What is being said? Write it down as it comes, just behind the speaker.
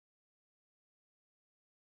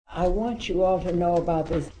I want you all to know about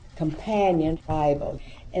this companion Bible.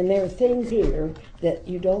 And there are things here that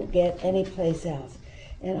you don't get anyplace else.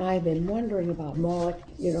 And I've been wondering about Moloch,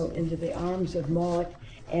 into the arms of Moloch.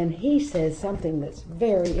 And he says something that's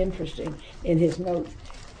very interesting in his notes.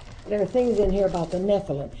 There are things in here about the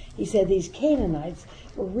Nephilim. He said these Canaanites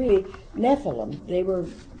were really Nephilim. They were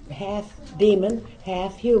half demon,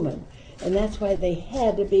 half human. And that's why they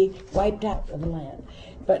had to be wiped out of the land.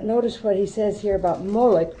 But notice what he says here about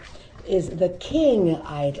Moloch is the king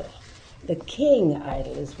idol. The king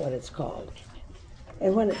idol is what it's called.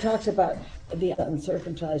 And when it talks about the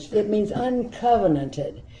uncircumcised, it means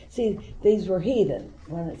uncovenanted. See, these were heathen.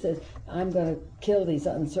 When it says, I'm going to kill these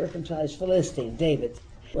uncircumcised Philistines, David.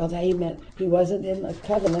 Well, he meant he wasn't in the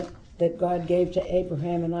covenant that God gave to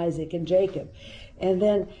Abraham and Isaac and Jacob. And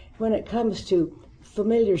then when it comes to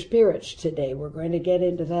familiar spirits today, we're going to get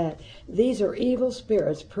into that. These are evil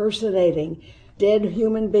spirits personating dead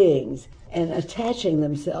human beings and attaching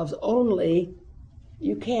themselves only,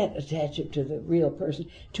 you can't attach it to the real person,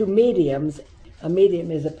 to mediums. A medium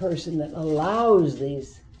is a person that allows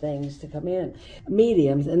these things to come in.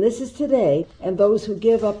 Mediums, and this is today, and those who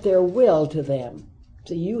give up their will to them.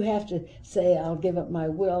 So you have to say, I'll give up my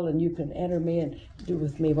will and you can enter me and do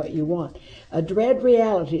with me what you want. A dread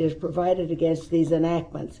reality is provided against these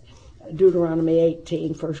enactments. Deuteronomy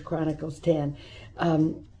 18, 1 Chronicles 10.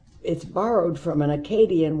 It's borrowed from an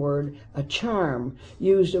Akkadian word, a charm,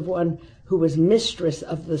 used of one who was mistress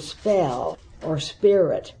of the spell or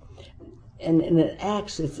spirit. And in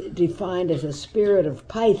Acts, it's defined as a spirit of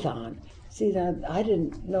Python. See, now, I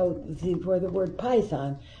didn't know where the word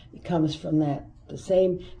Python comes from that. The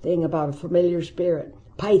same thing about a familiar spirit,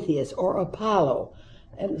 Pythias or Apollo.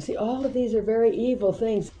 And see, all of these are very evil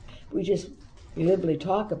things. We just glibly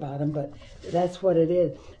talk about them, but that's what it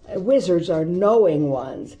is. Wizards are knowing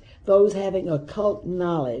ones, those having occult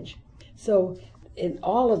knowledge. So in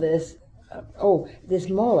all of this, this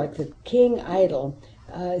Moloch, the king idol,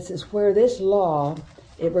 it says where this law,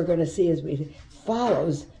 we're going to see as we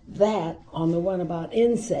follows that on the one about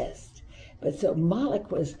incest. But so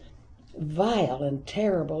Moloch was vile and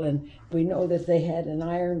terrible, and we know that they had an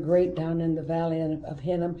iron grate down in the valley of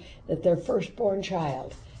Hinnom, that their firstborn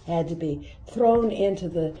child had to be thrown into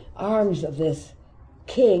the arms of this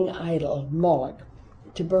king idol, Moloch,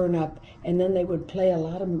 to burn up, and then they would play a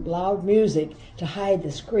lot of loud music to hide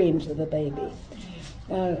the screams of the baby.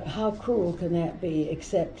 How cruel can that be,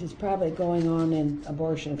 except it's probably going on in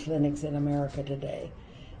abortion clinics in America today.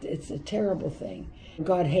 It's a terrible thing.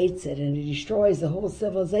 God hates it, and he destroys the whole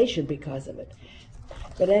civilization because of it.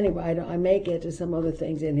 But anyway, I may get to some other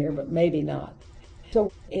things in here, but maybe not.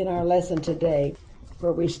 So in our lesson today,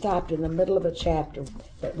 where we stopped in the middle of a chapter,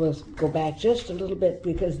 but we'll go back just a little bit,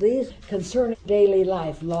 because these concerning daily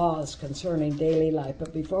life, laws concerning daily life.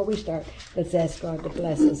 But before we start, let's ask God to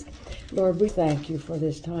bless us. Lord, we thank you for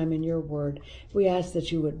this time in your word. We ask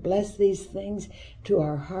that you would bless these things to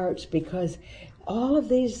our hearts, because all of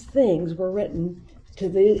these things were written to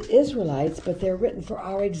the Israelites, but they're written for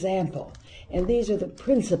our example. And these are the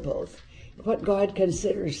principles, what God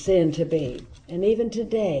considers sin to be. And even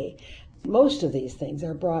today, most of these things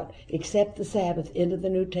are brought, except the Sabbath, into the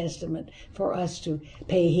New Testament for us to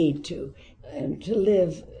pay heed to and to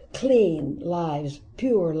live clean lives,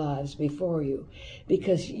 pure lives before you,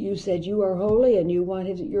 because you said you are holy and you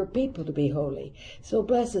wanted your people to be holy. So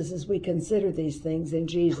bless us as we consider these things in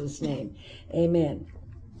Jesus' name. Amen.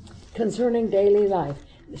 Concerning daily life,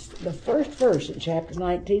 the first verse in chapter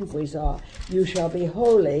 19 we saw, you shall be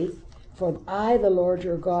holy, for I, the Lord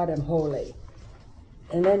your God, am holy.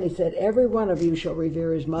 And then he said, every one of you shall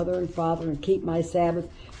revere his mother and father and keep my Sabbath.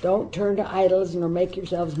 Don't turn to idols nor make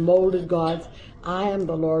yourselves molded gods. I am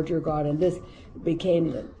the Lord your God. And this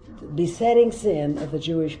became the besetting sin of the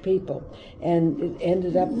Jewish people. And it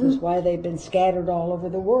ended up, that's why they've been scattered all over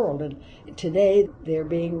the world. And today they're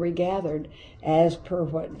being regathered as per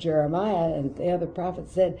what Jeremiah and the other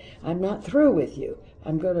prophets said, I'm not through with you.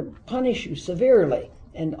 I'm going to punish you severely.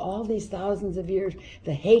 And all these thousands of years,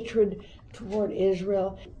 the hatred toward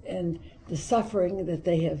Israel and the suffering that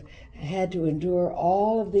they have had to endure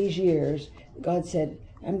all of these years, God said,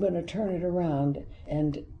 I'm going to turn it around,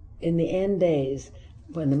 and in the end days,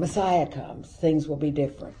 when the Messiah comes, things will be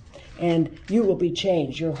different. And you will be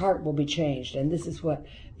changed, your heart will be changed. And this is what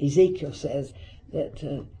Ezekiel says, that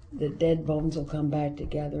the dead bones will come back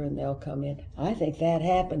together and they'll come in. I think that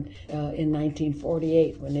happened in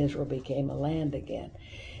 1948 when Israel became a land again.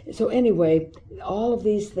 So anyway, all of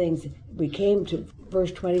these things, we came to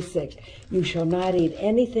verse 26. You shall not eat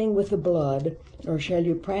anything with the blood, nor shall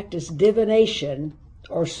you practice divination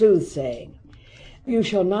or soothsaying. You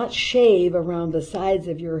shall not shave around the sides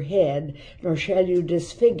of your head, nor shall you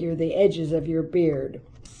disfigure the edges of your beard.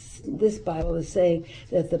 This Bible is saying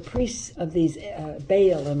that the priests of these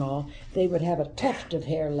Baal and all, they would have a tuft of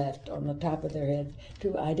hair left on the top of their head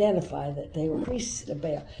to identify that they were priests of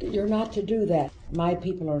Baal. You're not to do that. My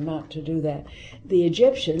people are not to do that. The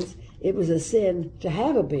Egyptians, it was a sin to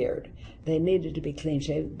have a beard. They needed to be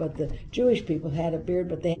clean-shaven, but the Jewish people had a beard,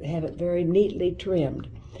 but they have it very neatly trimmed.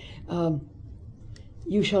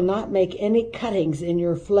 You shall not make any cuttings in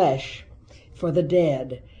your flesh for the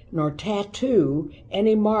dead, nor tattoo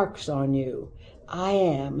any marks on you. I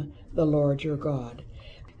am the Lord your God.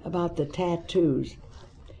 About the tattoos,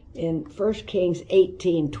 in 1 Kings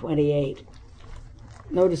 18:28,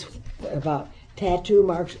 notice about tattoo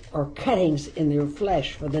marks or cuttings in your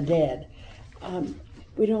flesh for the dead.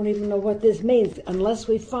 We don't even know what this means unless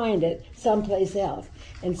we find it someplace else.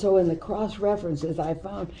 And so in the cross references I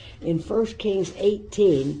found in 1 Kings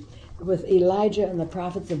 18 with Elijah and the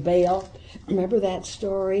prophets of Baal. Remember that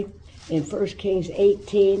story in 1 Kings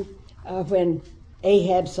 18 when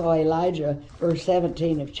Ahab saw Elijah, verse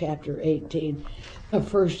 17 of chapter 18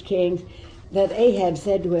 of 1 Kings, that Ahab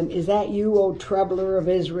said to him, "Is that you, O troubler of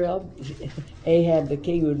Israel?" Ahab, the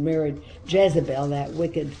king who had married Jezebel, that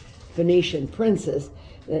wicked Phoenician princess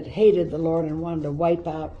that hated the Lord and wanted to wipe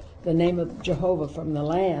out the name of Jehovah from the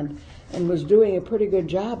land, and was doing a pretty good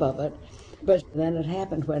job of it. But then it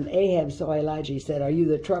happened when Ahab saw Elijah, he said, "Are you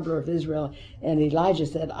the troubler of Israel?" And Elijah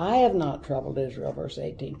said, "I have not troubled Israel," verse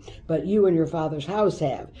 18, "but you and your father's house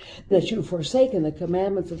have, that you've forsaken the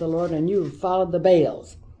commandments of the Lord, and you have followed the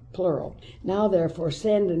Baals," plural. "Now therefore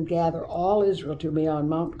send and gather all Israel to me on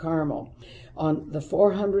Mount Carmel, on the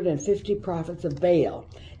 450 prophets of Baal,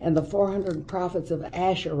 and the 400 prophets of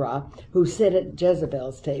Asherah, who sit at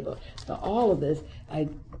Jezebel's table." Now all of this, I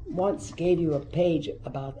once gave you a page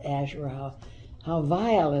about Asherah, how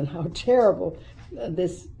vile and how terrible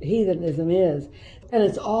this heathenism is. And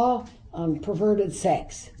it's all on perverted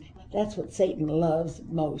sex. That's what Satan loves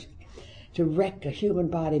most, to wreck a human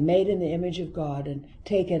body made in the image of God and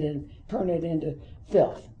take it and turn it into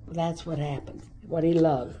filth. That's what happens, what he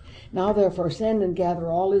loves. "Now therefore send and gather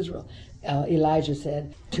all Israel," Elijah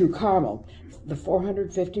said, "to Carmel, the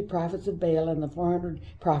 450 prophets of Baal and the 400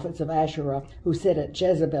 prophets of Asherah who sit at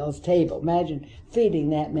Jezebel's table." Imagine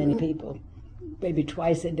feeding that many people, maybe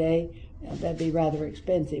twice a day. That'd be rather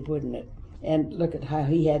expensive, wouldn't it? And look at how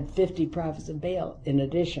he had 50 prophets of Baal in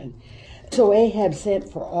addition. So Ahab sent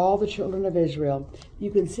for all the children of Israel.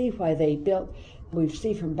 You can see why they built, we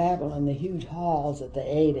see from Babylon, the huge halls that they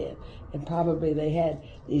ate in. And probably they had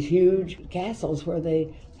these huge castles where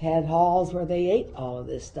they had halls where they ate all of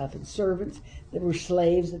this stuff, and servants that were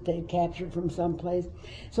slaves that they'd captured from someplace.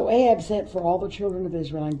 So Ahab sent for all the children of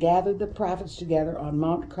Israel and gathered the prophets together on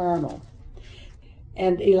Mount Carmel.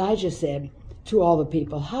 And Elijah said to all the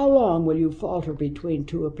people, "How long will you falter between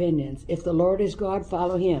two opinions? If the Lord is God,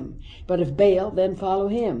 follow him. But if Baal, then follow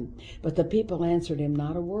him." But the people answered him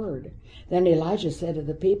not a word. Then Elijah said to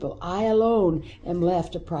the people, "I alone am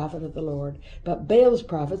left a prophet of the Lord, but Baal's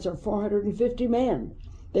prophets are 450 men.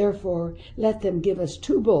 Therefore, let them give us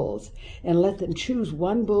 2 bulls, and let them choose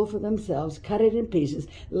 1 bull for themselves, cut it in pieces,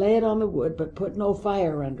 lay it on the wood, but put no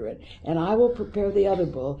fire under it. And I will prepare the other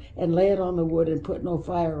bull, and lay it on the wood, and put no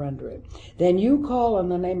fire under it. Then you call on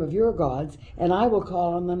the name of your gods, and I will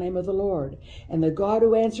call on the name of the Lord. And the God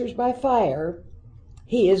who answers by fire,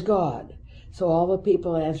 he is God." So all the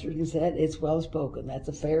people answered and said, "It's well spoken. That's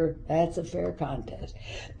a fair contest."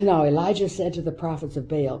 Now Elijah said to the prophets of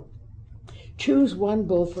Baal, "Choose 1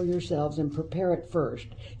 bull for yourselves and prepare it first,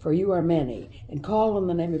 for you are many, and call on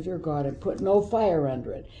the name of your God and put no fire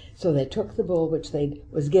under it." So they took the bull which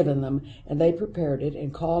was given them, and they prepared it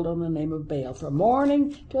and called on the name of Baal from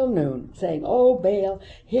morning till noon, saying, "O Baal,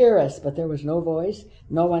 hear us." But there was no voice,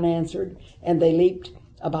 no one answered, and they leaped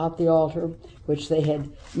about the altar which they had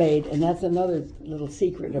made. And that's another little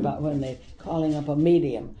secret about when they're calling up a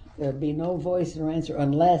medium. There'll be no voice or answer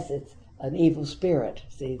unless it's an evil spirit.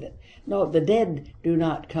 See that? No, the dead do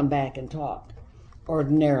not come back and talk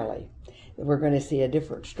ordinarily. We're going to see a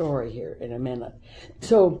different story here in a minute.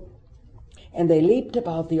 So, and they leaped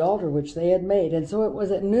about the altar which they had made. And so it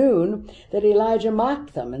was at noon that Elijah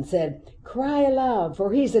mocked them and said, "Cry aloud,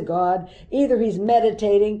 for he's a god. Either he's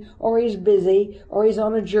meditating, or he's busy, or he's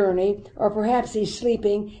on a journey, or perhaps he's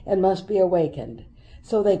sleeping and must be awakened."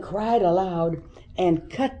 So they cried aloud and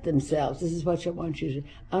cut themselves. This is what I want you to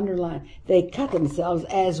underline. They cut themselves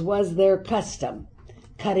as was their custom.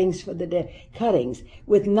 Cuttings for the dead. Cuttings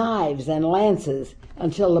with knives and lances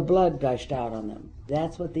until the blood gushed out on them.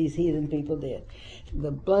 That's what these heathen people did.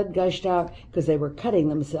 The blood gushed out because they were cutting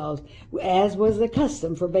themselves, as was the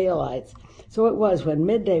custom for Baalites. So it was when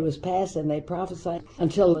midday was past, and they prophesied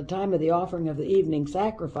until the time of the offering of the evening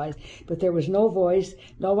sacrifice, but there was no voice,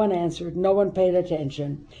 no one answered, no one paid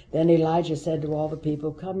attention. Then Elijah said to all the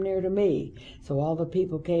people, "Come near to me." So all the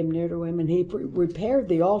people came near to him, and he repaired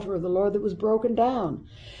the altar of the Lord that was broken down.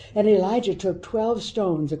 And Elijah took 12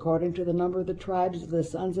 stones, according to the number of the tribes of the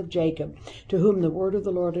sons of Jacob, to whom the word of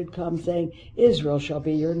the Lord had come, saying, "Israel shall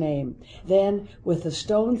be your name." Then with the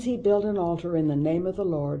stones he built an altar in the name of the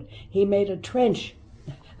Lord. He made a trench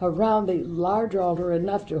around the large altar,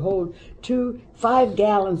 enough to hold 5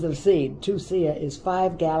 gallons of seed. 2 seah is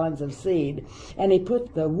 5 gallons of seed. And he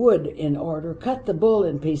put the wood in order, cut the bull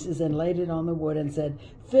in pieces, and laid it on the wood, and said,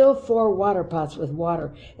 "Fill 4 water pots with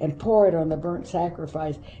water, and pour it on the burnt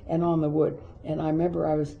sacrifice and on the wood." And I remember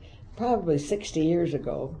I was probably 60 years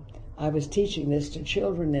ago, I was teaching this to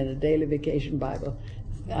children in a daily vacation Bible.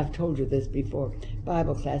 I've told you this before,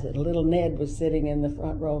 Bible class, and little Ned was sitting in the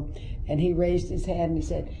front row, and he raised his hand and he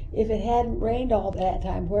said, "If it hadn't rained all that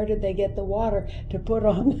time, where did they get the water to put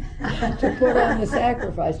on the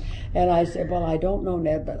sacrifice?" And I said, "Well, I don't know,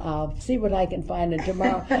 Ned, but I'll see what I can find, and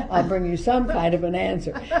tomorrow I'll bring you some kind of an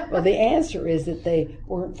answer." Well, the answer is that they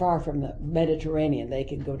weren't far from the Mediterranean. They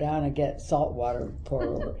could go down and get salt water and pour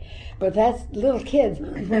over. But that's little kids.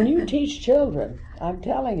 When you teach children, I'm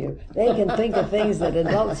telling you, they can think of things that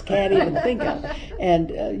adults can't even think of.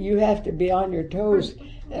 And you have to be on your toes,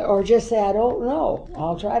 or just say, "I don't know.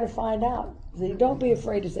 I'll try to find out." So don't be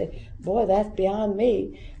afraid to say, "Boy, that's beyond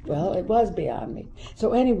me." Well, it was beyond me.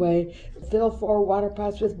 So anyway, fill 4 water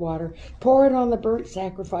pots with water, pour it on the burnt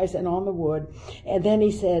sacrifice and on the wood. And then he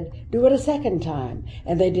said, "Do it a second time."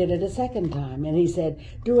 And they did it a second time. And he said,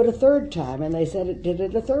 "Do it a third time." And they said it did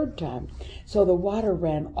it a third time. So the water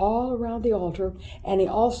ran all around the altar, and he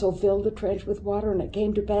also filled the trench with water. And it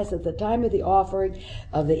came to pass at the time of the offering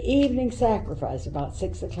of the evening sacrifice, about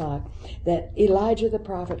 6 o'clock, that Elijah the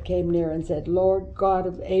prophet came near and said, "Lord God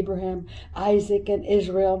of Abraham, Isaac, and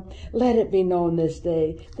Israel, let it be known this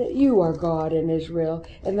day that you are God in Israel,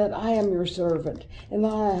 and that I am your servant, and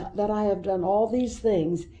that I have done all these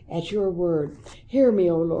things at your word. Hear me,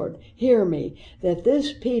 O Lord, hear me, that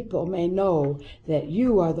this people may know that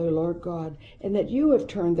you are the Lord God, and that you have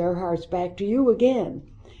turned their hearts back to you again."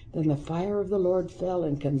 Then the fire of the Lord fell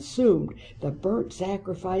and consumed the burnt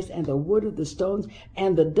sacrifice and the wood of the stones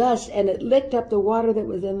and the dust, and it licked up the water that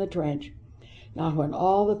was in the trench. Now when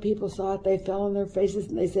all the people saw it, they fell on their faces,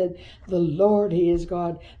 and they said, "The Lord, he is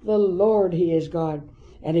God. The Lord, he is God."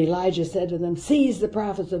 And Elijah said to them, "Seize the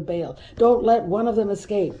prophets of Baal. Don't let one of them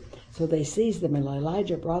escape." So they seized them, and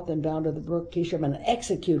Elijah brought them down to the brook Kishon and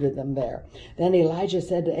executed them there. Then Elijah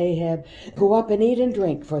said to Ahab, "Go up and eat and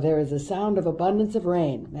drink, for there is a sound of abundance of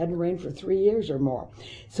rain." It hadn't rained for 3 years or more.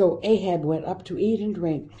 So Ahab went up to eat and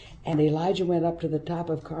drink, and Elijah went up to the top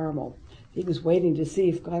of Carmel. He was waiting to see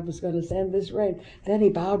if God was going to send this rain. Then he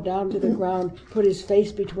bowed down to the ground, put his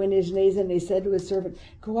face between his knees, and he said to his servant,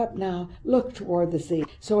 "Go up now, look toward the sea."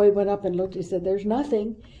 So he went up and looked. He said, "There's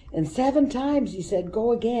nothing." And 7 times he said,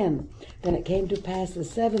 "Go again." Then it came to pass the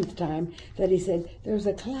 7th time that he said, "There's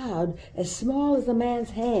a cloud as small as a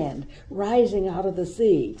man's hand rising out of the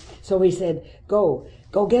sea." So he said, Go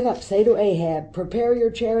get up, say to Ahab, "Prepare your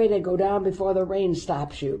chariot and go down before the rain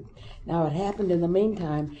stops you." Now it happened in the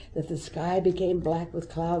meantime that the sky became black with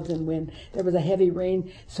clouds and wind. There was a heavy rain.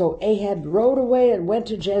 So Ahab rode away and went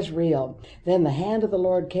to Jezreel. Then the hand of the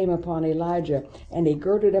Lord came upon Elijah, and he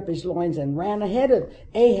girded up his loins and ran ahead of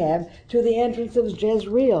Ahab to the entrance of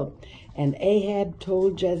Jezreel. And Ahab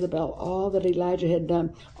told Jezebel all that Elijah had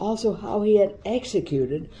done, also how he had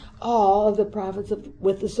executed all of the prophets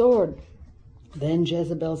with the sword. Then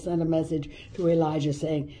Jezebel sent a message to Elijah,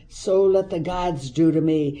 saying, "So let the gods do to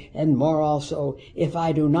me, and more also, if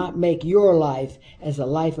I do not make your life as the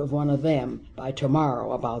life of one of them by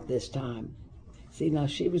tomorrow about this time." See, now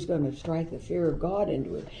she was going to strike the fear of God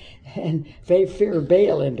into him, and fear of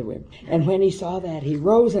Baal into him. And when he saw that, he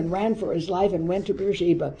rose and ran for his life and went to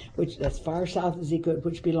Beersheba, which as far south as he could,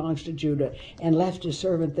 which belongs to Judah, and left his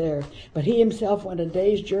servant there. But he himself went a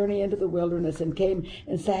day's journey into the wilderness, and came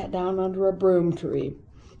and sat down under a broom tree.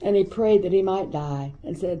 And he prayed that he might die,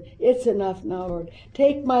 and said, "It's enough now, Lord.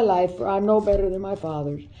 Take my life, for I'm no better than my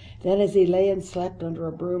father's." Then as he lay and slept under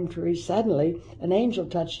a broom tree, suddenly an angel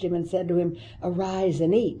touched him and said to him, "Arise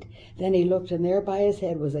and eat." Then he looked, and there by his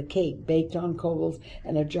head was a cake baked on coals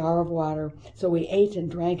and a jar of water. So he ate and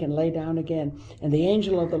drank and lay down again. And the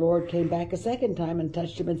angel of the Lord came back a second time and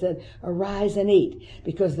touched him and said, "Arise and eat,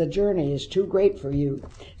 because the journey is too great for you."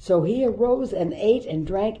 So he arose and ate and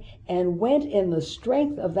drank and went in the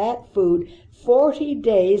strength of that food 40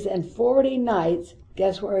 days and 40 nights.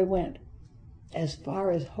 Guess where he went? As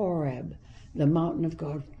far as Horeb, the mountain of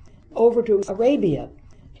God, over to Arabia.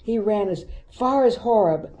 He ran as far as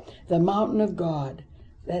Horeb, the mountain of God.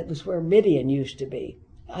 That was where Midian used to be.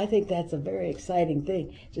 I think that's a very exciting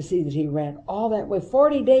thing to see that he ran all that way,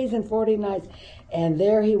 40 days and 40 nights, and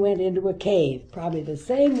there he went into a cave, probably the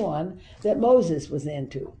same one that Moses was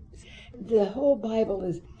into. The whole Bible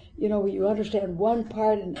is, you understand one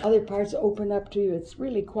part and other parts open up to you. It's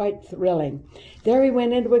really quite thrilling. There he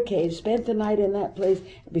went into a cave, spent the night in that place,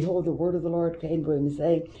 and behold, the word of the Lord came to him,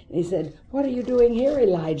 saying, and he said, "What are you doing here,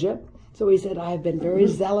 Elijah?" So he said, "I have been very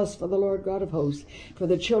zealous for the Lord God of hosts, for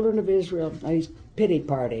the children of Israel." Now he's pity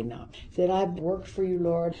party now. He said, "I've worked for you,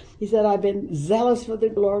 Lord." He said, "I've been zealous for the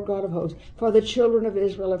Lord God of hosts, for the children of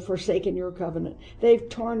Israel have forsaken your covenant. They've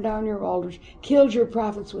torn down your altars, killed your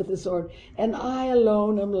prophets with the sword, and I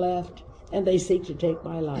alone am left, and they seek to take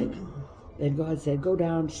my life." Then God said, "Go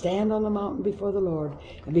down, stand on the mountain before the Lord."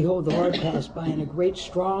 And behold, the Lord passed by, and a great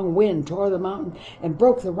strong wind tore the mountain and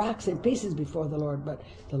broke the rocks in pieces before the Lord. But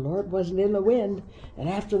the Lord wasn't in the wind. And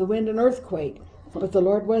after the wind, an earthquake. But the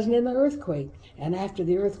Lord wasn't in the earthquake. And after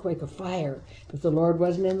the earthquake, a fire. But the Lord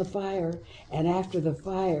wasn't in the fire. And after the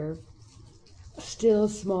fire, a still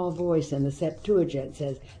small voice, in the Septuagint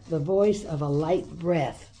says, the voice of a light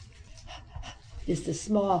breath. Just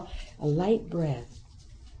a light breath.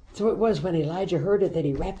 So it was when Elijah heard it that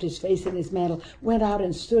he wrapped his face in his mantle, went out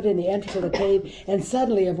and stood in the entrance of the cave, and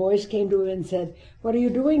suddenly a voice came to him and said, "What are you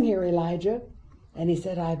doing here, Elijah?" And he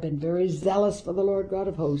said, "I've been very zealous for the Lord God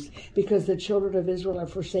of hosts, because the children of Israel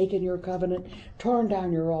have forsaken your covenant, torn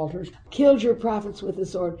down your altars, killed your prophets with the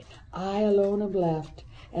sword. I alone am left,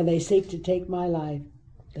 and they seek to take my life."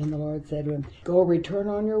 Then the Lord said to him, "Go, return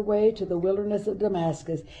on your way to the wilderness of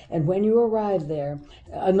Damascus, and when you arrive there,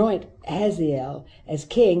 anoint Hazael as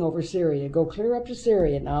king over Syria." Go clear up to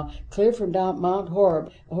Syria now, clear from down Mount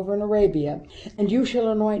Horeb over in Arabia, "and you shall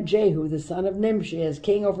anoint Jehu the son of Nimshi as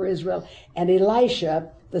king over Israel, and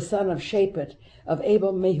Elisha the son of Shaphat of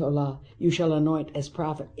Abel-Meholah you shall anoint as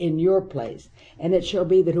prophet in your place. And it shall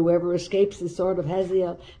be that whoever escapes the sword of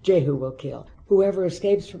Hazael, Jehu will kill. Whoever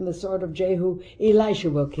escapes from the sword of Jehu, Elisha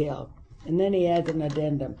will kill." And then he adds an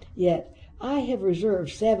addendum. "Yet I have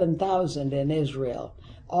reserved 7,000 in Israel,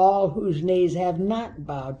 all whose knees have not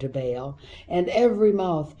bowed to Baal, and every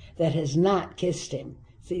mouth that has not kissed him."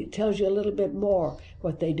 See, it tells you a little bit more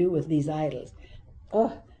what they do with these idols.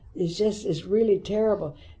 It's really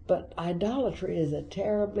terrible. But idolatry is a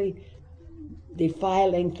terribly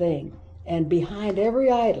defiling thing. And behind every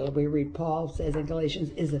idol, we read Paul says in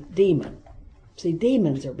Galatians, is a demon. See,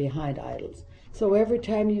 demons are behind idols. So every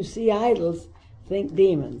time you see idols, think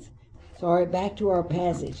demons. So all right, back to our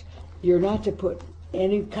passage. You're not to put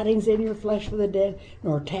any cuttings in your flesh for the dead,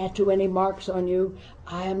 nor tattoo any marks on you.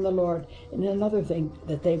 I am the Lord. And another thing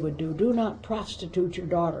that they would do not prostitute your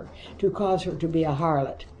daughter to cause her to be a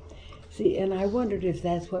harlot. See, and I wondered if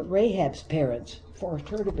that's what Rahab's parents forced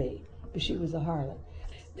her to be, but she was a harlot.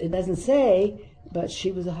 It doesn't say, but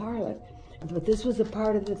she was a harlot. But this was a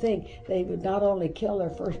part of the thing. They would not only kill their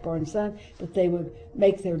firstborn son, but they would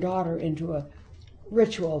make their daughter into a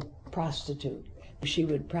ritual prostitute. She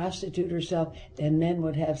would prostitute herself, and men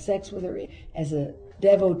would have sex with her as a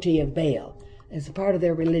devotee of Baal, as a part of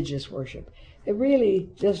their religious worship. It really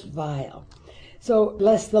just vile. So,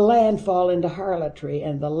 lest the land fall into harlotry,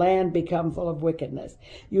 and the land become full of wickedness.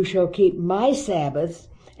 You shall keep my Sabbaths,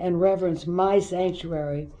 and reverence my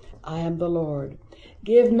sanctuary. I am the Lord.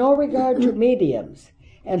 Give no regard to mediums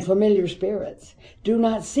and familiar spirits. Do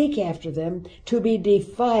not seek after them to be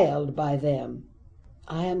defiled by them.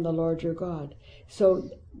 I am the Lord your God. So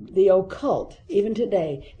the occult, even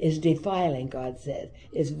today, is defiling, God says.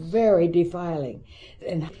 It's very defiling.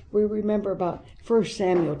 And we remember about 1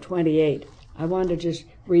 Samuel 28. I want to just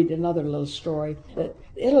read another little story that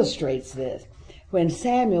illustrates this. When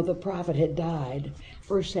Samuel the prophet had died,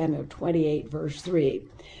 1 Samuel 28, verse 3.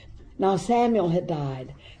 Now Samuel had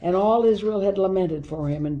died, and all Israel had lamented for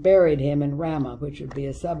him, and buried him in Ramah, which would be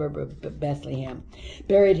a suburb of Bethlehem.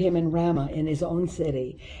 Buried him in Ramah in his own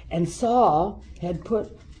city. And Saul had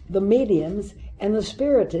put the mediums and the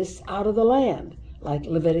spiritists out of the land. like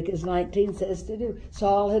Leviticus 19 says to do.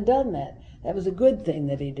 Saul had done that. That was a good thing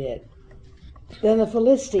that he did. Then the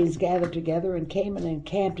Philistines gathered together and came and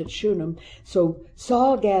encamped at Shunem. So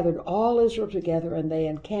Saul gathered all Israel together, and they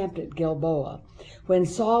encamped at Gilboa. When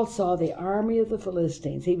Saul saw the army of the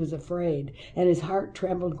Philistines, he was afraid, and his heart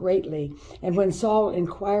trembled greatly. And when Saul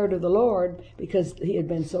inquired of the Lord, because he had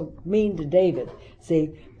been so mean to David,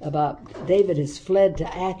 see, about David has fled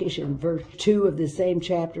to Achish in verse 2 of the same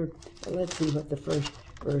chapter. Well, let's see what the first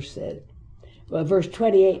verse said. Well, verse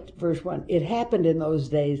 28, verse 1, it happened in those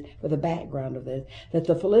days, for the background of this, that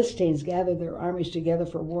the Philistines gathered their armies together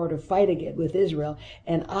for war to fight again with Israel,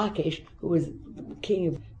 and Achish, who was king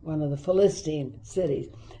of one of the Philistine cities,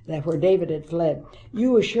 that where David had fled,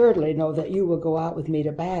 you assuredly know that you will go out with me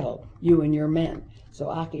to battle, you and your men. So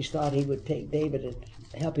Achish thought he would take David and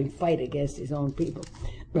help him fight against his own people.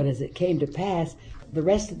 But as it came to pass, the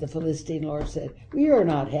rest of the Philistine lords said, we are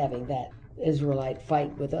not having that Israelite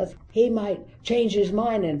fight with us. He might change his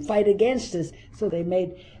mind and fight against us. So they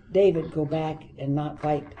made David go back and not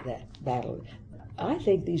fight that battle. I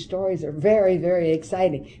think these stories are very, very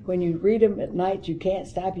exciting. When you read them at night, you can't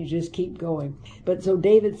stop. You just keep going. But so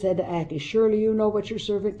David said to Achish, surely you know what your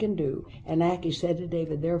servant can do. And Achish said to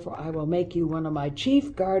David, therefore I will make you one of my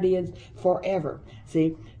chief guardians forever.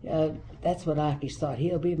 See, that's what Achish thought.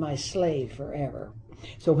 He'll be my slave forever.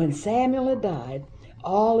 So when Samuel had died,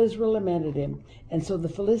 all Israel lamented him, and so the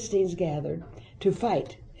Philistines gathered to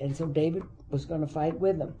fight, and so David was going to fight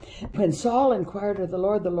with them. When Saul inquired of the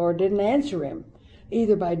Lord didn't answer him,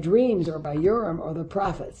 either by dreams or by Urim or the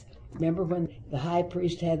prophets. Remember when the high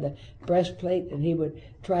priest had the breastplate, and he would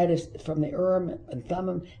try to, from the Urim and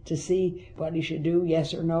Thummim, to see what he should do,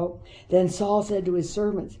 yes or no? Then Saul said to his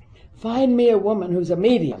servants, find me a woman who's a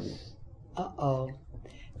medium.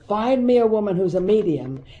 Find me a woman who's a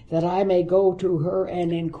medium, that I may go to her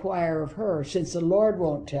and inquire of her. Since the Lord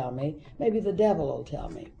won't tell me, maybe the devil will tell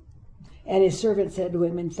me. And his servant said to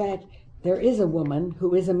him, in fact, there is a woman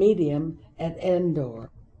who is a medium at Endor.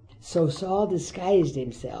 So Saul disguised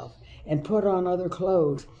himself and put on other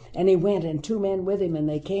clothes, and he went, and 2 men with him, and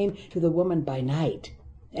they came to the woman by night.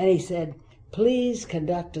 And he said, please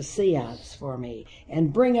conduct a seance for me,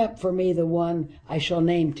 and bring up for me the one I shall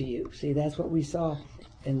name to you. See, that's what we saw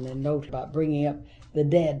in the note about bringing up the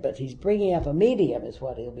dead, but he's bringing up a medium is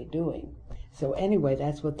what he'll be doing. So anyway,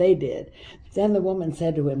 that's what they did. Then the woman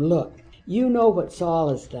said to him, look, you know what Saul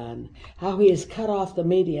has done, how he has cut off the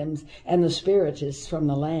mediums and the spiritists from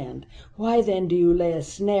the land. Why then do you lay a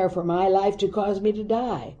snare for my life to cause me to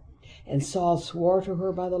die? And Saul swore to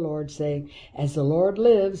her by the Lord, saying, as the Lord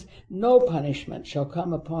lives, no punishment shall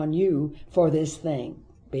come upon you for this thing,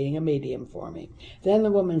 being a medium for me. Then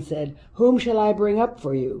the woman said, whom shall I bring up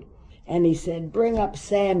for you? And he said, bring up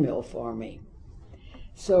Samuel for me.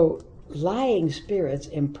 So lying spirits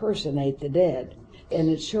impersonate the dead, and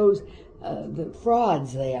it shows the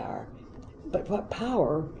frauds they are, but what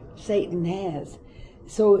power Satan has.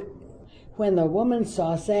 So when the woman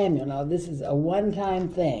saw Samuel, now this is a one-time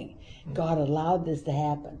thing, God allowed this to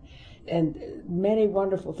happen. And many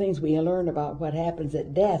wonderful things we learn about what happens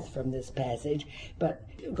at death from this passage, but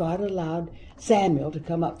God allowed Samuel to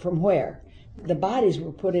come up from where? The bodies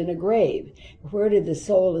were put in a grave. Where did the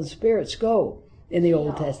soul and spirits go in the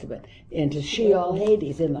Old Testament? Into Sheol,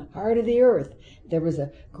 Hades, in the heart of the earth. There was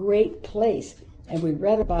a great place, and we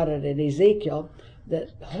read about it in Ezekiel,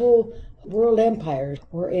 that whole world empires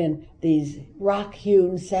were in these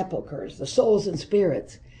rock-hewn sepulchres, the souls and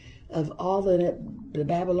spirits of all the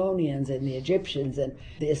Babylonians and the Egyptians and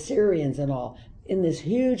the Assyrians and all, in this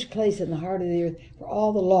huge place in the heart of the earth for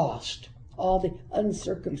all the lost, all the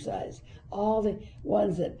uncircumcised, all the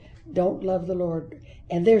ones that don't love the Lord.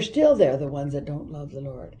 And they're still there, the ones that don't love the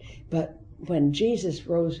Lord. But when Jesus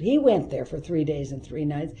rose, he went there for 3 days and 3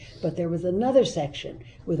 nights, but there was another section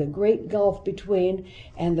with a great gulf between,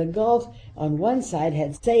 and the gulf on one side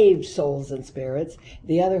had saved souls and spirits,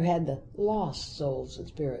 the other had the lost souls and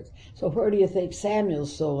spirits. So where do you think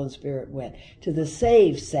Samuel's soul and spirit went? To the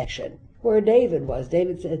saved section, where David was.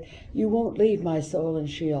 David said, you won't leave my soul in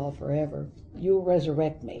Sheol forever. You'll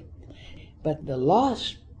resurrect me. But the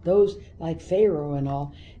lost, those like Pharaoh and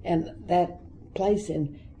all, and that place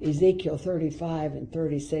in Ezekiel 35 and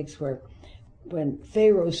 36 where when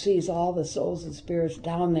Pharaoh sees all the souls and spirits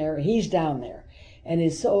down there, he's down there, and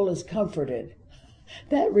his soul is comforted.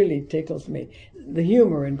 That really tickles me, the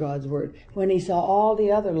humor in God's word. When he saw all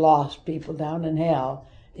the other lost people down in hell,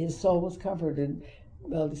 his soul was comforted.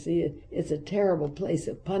 Well, you see, it's a terrible place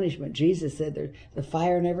of punishment. Jesus said the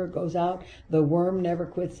fire never goes out, the worm never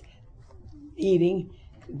quits eating,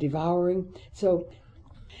 devouring. So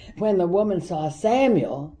when the woman saw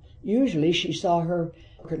Samuel, usually she saw her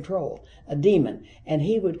control, a demon, and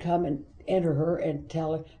he would come and enter her and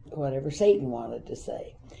tell her whatever Satan wanted to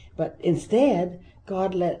say. But instead,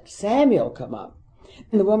 God let Samuel come up.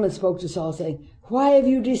 And the woman spoke to Saul, saying, "Why have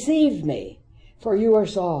you deceived me? For you are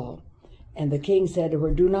Saul." And the king said to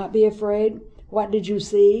her, "Do not be afraid. What did you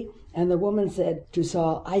see?" And the woman said to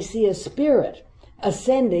Saul, "I see a spirit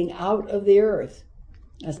ascending out of the earth."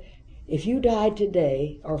 If you died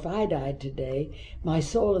today, or if I died today, my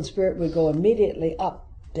soul and spirit would go immediately up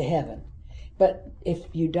to heaven. But if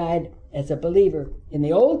you died as a believer in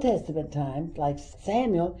the Old Testament time, like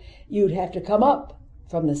Samuel, you'd have to come up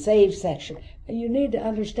from the saved section. And you need to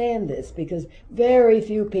understand this, because very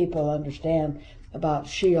few people understand about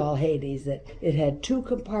Sheol, Hades, that it had two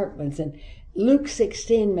compartments. And Luke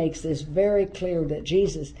 16 makes this very clear, that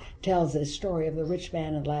Jesus tells this story of the rich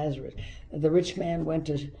man and Lazarus. The rich man went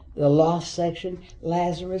to the lost section.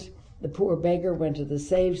 Lazarus, the poor beggar, went to the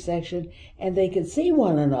saved section, and they could see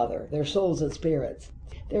one another, their souls and spirits.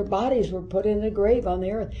 Their bodies were put in a grave on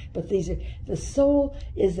the earth, but the soul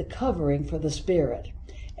is the covering for the spirit.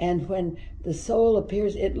 And when the soul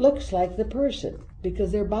appears, it looks like the person,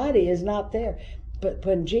 because their body is not there. But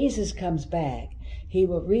when Jesus comes back, he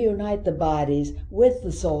will reunite the bodies with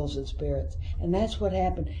the souls and spirits. And that's what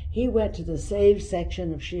happened. He went to the saved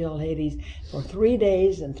section of Sheol, Hades, for 3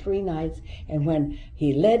 days and 3 nights. And when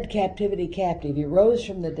he led captivity captive, he rose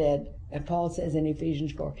from the dead, and Paul says in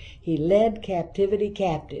Ephesians 4, he led captivity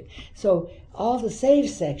captive. So all the saved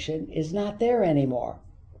section is not there anymore.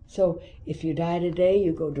 So if you die today,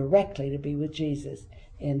 you go directly to be with Jesus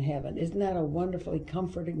in heaven. Isn't that a wonderfully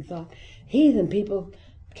comforting thought? Heathen people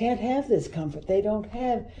can't have this comfort. They don't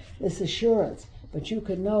have this assurance. But you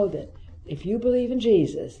can know that if you believe in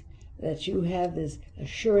Jesus, that you have this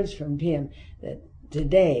assurance from him that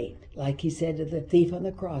today, like he said to the thief on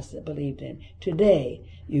the cross that believed in, today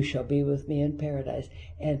you shall be with me in paradise.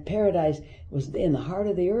 And paradise was in the heart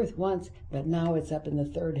of the earth once, but now it's up in the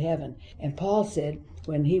third heaven. And Paul said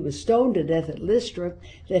when he was stoned to death at Lystra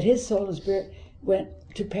that his soul and spirit went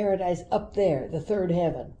to paradise up there, the third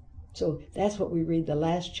heaven. So that's what we read the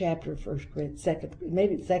last chapter of 1 Corinthians,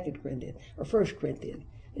 2 Corinthians, or 1 Corinthians.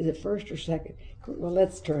 Is it first or second? Well,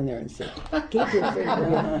 let's turn there and see. Keep your finger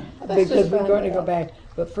here, because we're going to go back.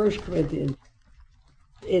 But 1 Corinthians,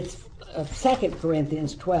 it's 2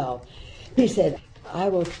 Corinthians 12. He said, I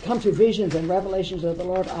will come to visions and revelations of the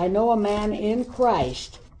Lord. I know a man in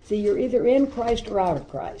Christ. See, you're either in Christ or out of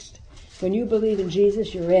Christ. When you believe in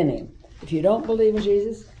Jesus, you're in him. If you don't believe in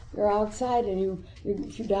Jesus, you're outside, and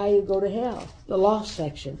if you die, you go to hell, the lost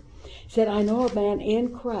section. He said, I know a man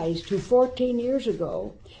in Christ who 14 years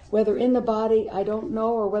ago, whether in the body I don't know,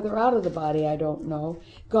 or whether out of the body I don't know,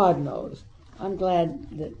 God knows. I'm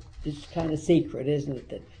glad that it's kind of secret, isn't it,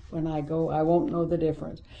 that when I go I won't know the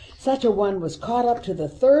difference. Such a one was caught up to the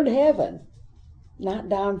third heaven, not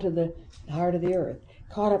down to the heart of the earth,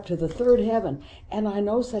 caught up to the third heaven. And I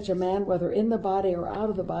know such a man, whether in the body or out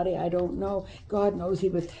of the body, I don't know. God knows. He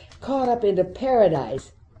was caught up into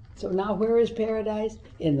paradise. So now where is paradise?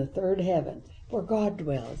 In the third heaven, where God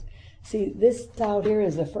dwells. See, this out here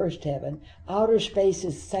is the first heaven. Outer space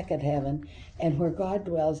is second heaven. And where God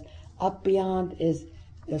dwells, up beyond is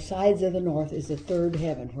the sides of the north, is the third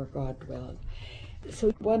heaven where God dwells.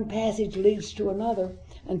 So one passage leads to another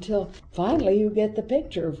until finally you get the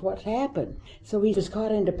picture of what happened. So he was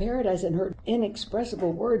caught into paradise and heard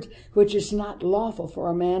inexpressible words which is not lawful for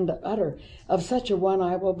a man to utter. Of such a one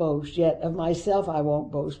I will boast, yet of myself I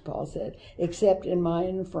won't boast, Paul said, except in my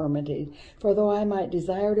infirmities. For though I might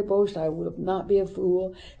desire to boast, I will not be a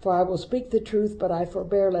fool, for I will speak the truth, but I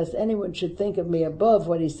forbear lest anyone should think of me above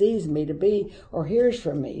what he sees me to be or hears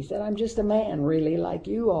from me. He said, I'm just a man, really, like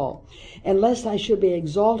you all. And lest I should be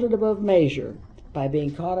exalted above measure by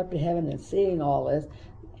being caught up to heaven and seeing all this,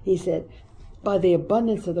 he said, by the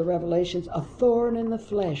abundance of the revelations, a thorn in the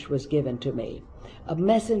flesh was given to me, a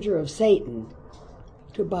messenger of Satan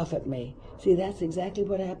to buffet me. See, that's exactly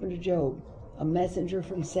what happened to Job. A messenger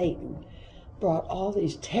from Satan brought all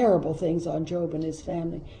these terrible things on Job and his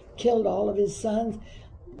family, killed all of his sons,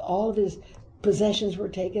 all of his possessions were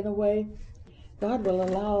taken away. God will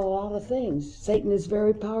allow a lot of things. Satan is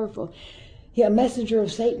very powerful. A messenger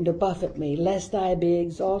of Satan to buffet me, lest I be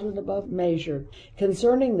exalted above measure.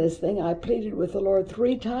 Concerning this thing, I pleaded with the Lord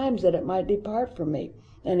 3 times that it might depart from me.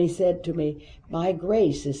 And he said to me, my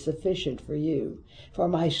grace is sufficient for you. For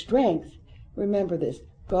my strength, remember this,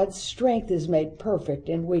 God's strength is made perfect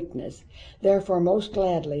in weakness. Therefore, most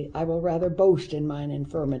gladly, I will rather boast in mine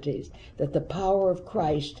infirmities, that the power of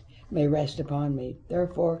Christ may rest upon me.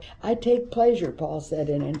 Therefore, I take pleasure, Paul said,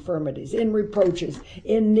 in infirmities, in reproaches,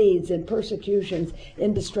 in needs, in persecutions,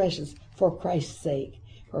 in distresses, for Christ's sake.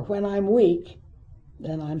 For when I'm weak,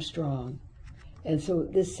 then I'm strong. And so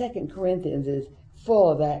this 2 Corinthians is full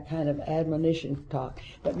of that kind of admonition talk.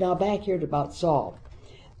 But now back here to about Saul.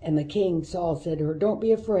 And the king, Saul, said to her, "Don't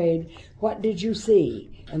be afraid. What did you see?"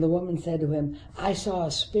 And the woman said to him, "I saw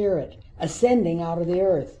a spirit ascending out of the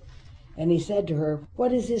earth." And he said to her,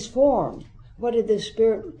 "What is his form? What did this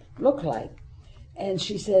spirit look like?" And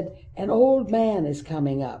she said, "An old man is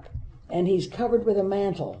coming up, and he's covered with a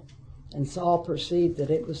mantle." And Saul perceived that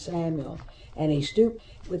it was Samuel, and he stooped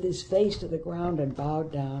with his face to the ground and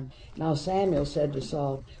bowed down. Now Samuel said to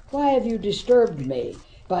Saul, "Why have you disturbed me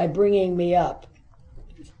by bringing me up?"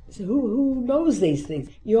 So who knows these things?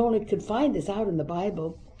 You only could find this out in the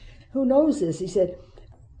Bible. Who knows this? He said,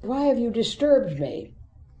 "Why have you disturbed me?"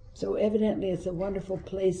 So evidently it's a wonderful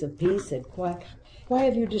place of peace and quiet. "Why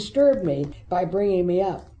have you disturbed me by bringing me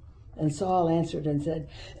up?" And Saul answered and said,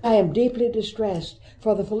 "I am deeply distressed,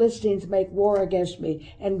 for the Philistines make war against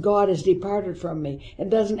me, and God has departed from me,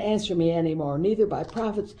 and doesn't answer me anymore, neither by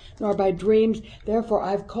prophets nor by dreams. Therefore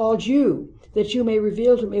I've called you, that you may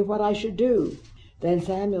reveal to me what I should do." Then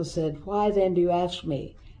Samuel said, "Why then do you ask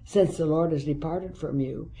me, since the Lord has departed from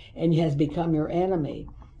you, and has become your enemy?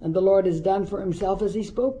 And the Lord has done for himself as he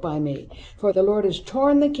spoke by me. For the Lord has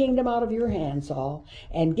torn the kingdom out of your hand, Saul,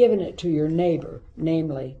 and given it to your neighbor,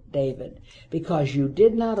 namely David, because you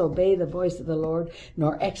did not obey the voice of the Lord,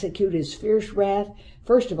 nor execute his fierce wrath,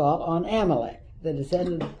 first of all on Amalek, the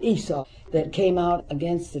descendant of Esau, that came out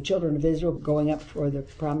against the children of Israel, going up toward the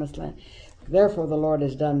promised land. Therefore the Lord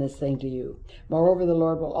has done this thing to you. Moreover, the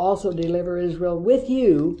Lord will also deliver Israel with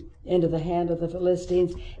you into the hand of the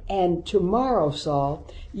Philistines, and tomorrow, Saul,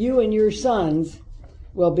 you and your sons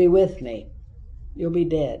will be with me. You'll be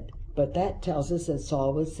dead. But that tells us that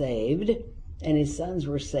Saul was saved, and his sons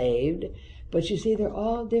were saved. But you see, they're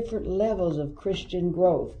all different levels of Christian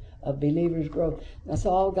growth, of believers' growth. Now,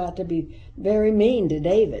 Saul got to be very mean to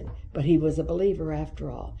David, but he was a believer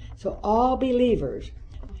after all. So all believers,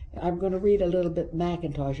 I'm going to read a little bit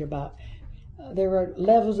Mackintosh about there are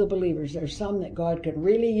levels of believers. There's some that God can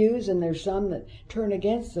really use, and there's some that turn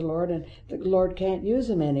against the Lord, and the Lord can't use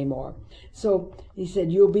them anymore. So he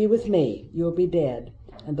said, "You'll be with me. You'll be dead.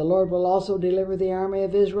 And the Lord will also deliver the army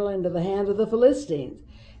of Israel into the hand of the Philistines."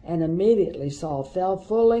 And immediately Saul fell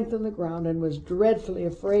full length on the ground and was dreadfully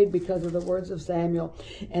afraid because of the words of Samuel.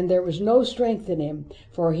 And there was no strength in him,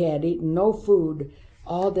 for he had eaten no food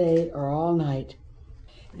all day or all night.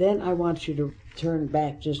 Then I want you to turn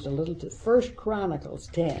back just a little to 1 Chronicles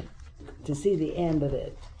 10 to see the end of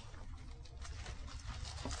it.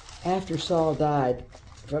 After Saul died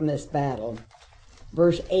from this battle,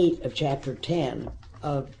 verse 8 of chapter 10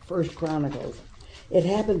 of 1 Chronicles, "It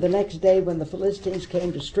happened the next day when the Philistines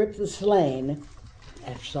came to strip the slain,"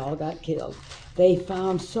 after Saul got killed, "they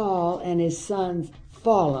found Saul and his sons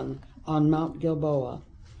fallen on Mount Gilboa.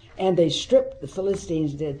 And they stripped," the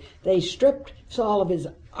Philistines did, "they stripped Saul of his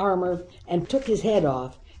armor and took his head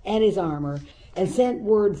off and his armor, and sent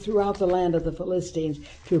word throughout the land of the Philistines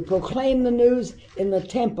to proclaim the news in the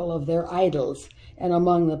temple of their idols and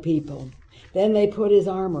among the people. Then they put his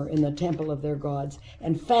armor in the temple of their gods,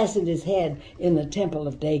 and fastened his head in the temple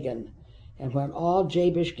of Dagon. And when all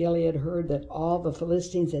Jabesh Gilead heard that all the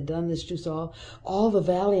Philistines had done this to Saul, all the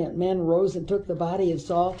valiant men rose and took the body of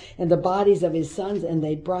Saul and the bodies of his sons, and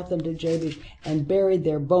they brought them to Jabesh and buried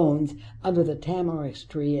their bones under the tamarisk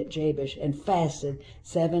tree at Jabesh, and fasted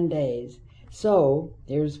 7 days. So,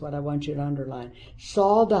 here's what I want you to underline.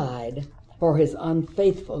 Saul died for his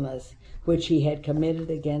unfaithfulness, which he had committed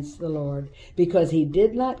against the Lord, because he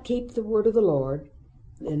did not keep the word of the Lord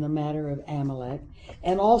in the matter of Amalek,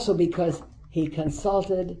 and also because he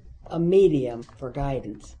consulted a medium for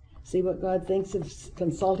guidance. See what God thinks of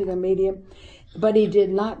consulting a medium? But he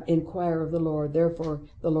did not inquire of the Lord. Therefore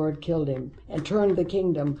the Lord killed him and turned the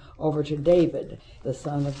kingdom over to David, the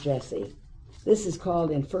son of Jesse. This is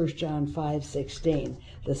called in 1 John 5:16,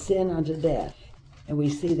 the sin unto death. And we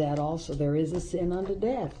see that also there is a sin unto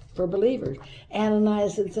death for believers.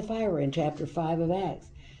 Ananias and Sapphira in chapter 5 of Acts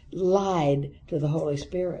lied to the Holy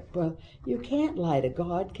Spirit. Well, you can't lie to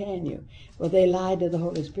God, can you? Well, they lied to the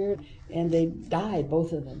Holy Spirit, and they died,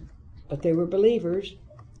 both of them. But they were believers,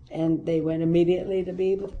 and they went immediately to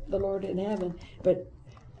be with the Lord in heaven.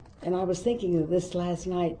 And I was thinking of this last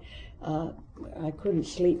night. I couldn't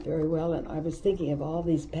sleep very well, and I was thinking of all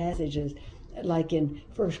these passages, like in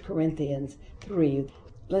 1 Corinthians 3.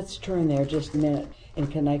 Let's turn there just a minute in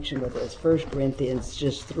connection with this. 1 Corinthians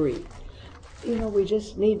just 3. You know, we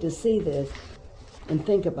just need to see this. and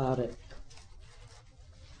think about it.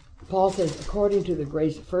 Paul says, according to the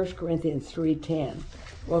grace, 1 Corinthians 3:10,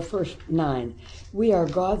 well, first 9, we are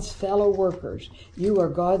God's fellow workers. You are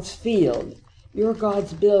God's field. You're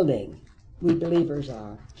God's building. We believers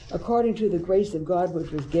are. According to the grace of God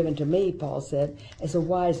which was given to me, Paul said, as a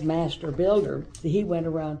wise master builder. He went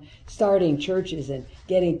around starting churches and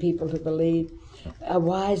getting people to believe. A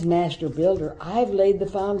wise master builder, I've laid the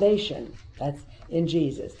foundation. That's in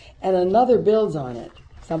Jesus. And another builds on it.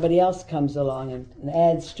 Somebody else comes along and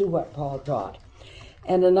adds to what Paul taught.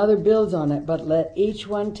 And another builds on it, but let each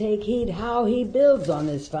one take heed how he builds on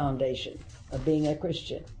this foundation of being a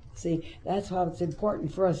Christian. See, that's how it's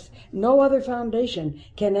important for us. No other foundation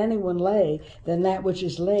can anyone lay than that which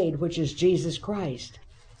is laid, which is Jesus Christ.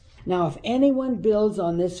 Now, if anyone builds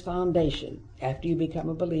on this foundation, after you become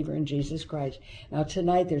a believer in Jesus Christ, now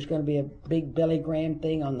tonight there's going to be a big Billy Graham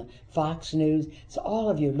thing on the Fox News, so all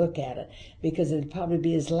of you look at it, because it'll probably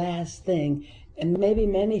be his last thing, and maybe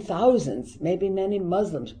many thousands, maybe many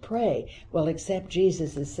Muslims pray will accept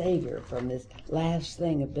Jesus as Savior from this last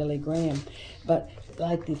thing of Billy Graham. But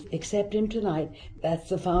like to accept him tonight, that's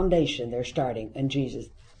the foundation they're starting in Jesus.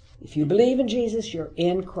 If you believe in Jesus, you're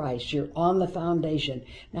in Christ. You're on the foundation.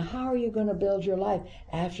 Now, how are you going to build your life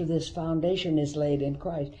after this foundation is laid in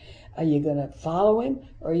Christ? Are you going to follow him,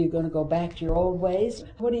 or are you going to go back to your old ways?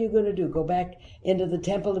 What are you going to do? Go back into the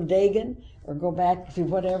temple of Dagon, or go back to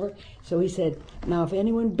whatever? So he said, now if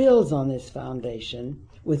anyone builds on this foundation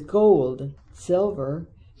with gold, silver,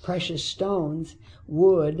 precious stones,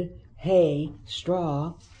 wood, hay,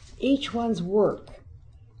 straw, each one's work,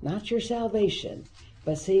 not your salvation.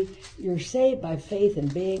 But see, you're saved by faith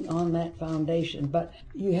and being on that foundation, but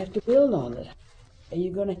you have to build on it. Are you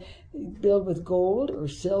going to build with gold or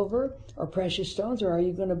silver or precious stones, or are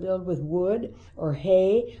you going to build with wood or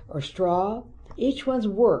hay or straw? Each one's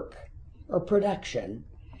work or production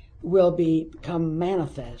will become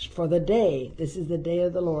manifest for the day. This is the day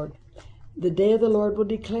of the Lord. The day of the Lord will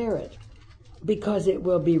declare it, because it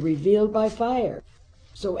will be revealed by fire.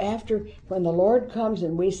 So after, when the Lord comes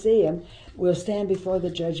and we see him, we'll stand before the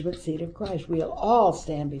judgment seat of Christ. We'll all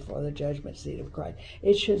stand before the judgment seat of Christ.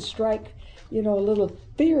 It should strike, a little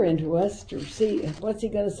fear into us to see, what's he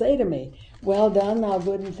going to say to me? Well done, thou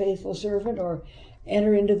good and faithful servant, or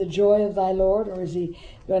enter into the joy of thy Lord? Or is he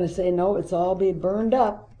going to say, no, it's all be burned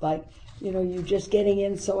up, like, you just getting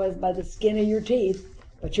in so as by the skin of your teeth,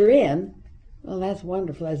 but you're in. Well, that's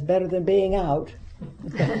wonderful. That's better than being out.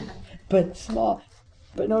 But small.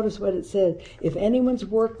 But notice what it says. If anyone's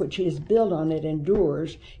work which he has built on it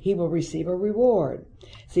endures, he will receive a reward.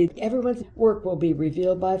 See, everyone's work will be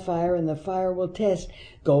revealed by fire, and the fire will test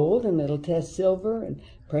gold, and it'll test silver, and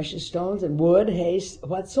precious stones, and wood, hay,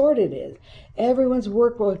 what sort it is. Everyone's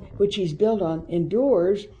work which he's built on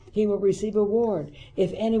endures, he will receive a reward.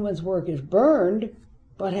 If anyone's work is burned,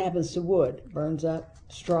 what happens to wood? Burns up.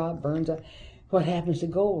 Straw burns up. What happens to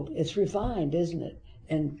gold? It's refined, isn't it?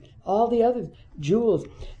 And all the other jewels.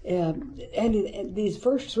 And these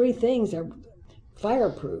first three things are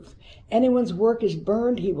fireproof. Anyone's work is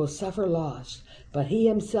burned, he will suffer loss, but he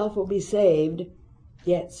himself will be saved,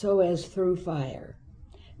 yet so as through fire.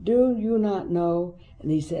 Do you not know,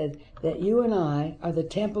 and he said, that you and I are the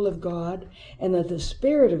temple of God, and that the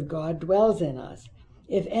Spirit of God dwells in us?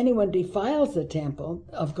 If anyone defiles the temple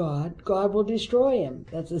of God, God will destroy him.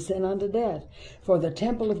 That's a sin unto death. For the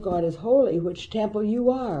temple of God is holy, which temple you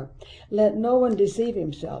are. Let no one deceive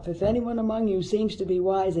himself. If anyone among you seems to be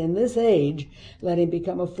wise in this age, let him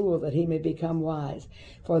become a fool, that he may become wise.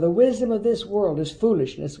 For the wisdom of this world is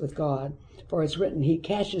foolishness with God. For it's written, he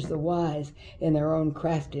catches the wise in their own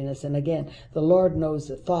craftiness. And again, the Lord knows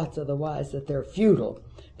the thoughts of the wise, that they're futile.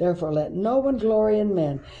 Therefore let no one glory in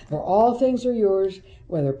men, for all things are yours,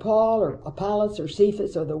 whether Paul or Apollos or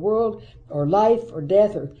Cephas or the world or life or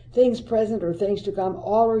death or things present or things to come,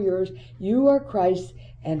 all are yours. You are Christ,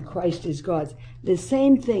 and Christ is God's. The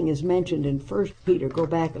same thing is mentioned in 1 Peter. Go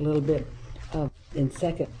back a little bit in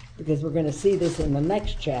 2nd, because we're going to see this in the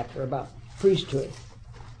next chapter about priesthood.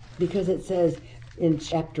 Because it says in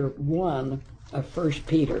chapter 1 of 1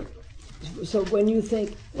 Peter. So when you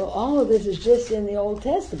think, well, all of this is just in the Old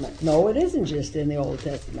Testament. No, it isn't just in the Old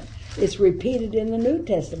Testament. It's repeated in the New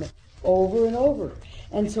Testament over and over.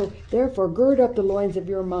 And so, therefore, gird up the loins of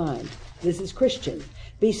your mind. This is Christian.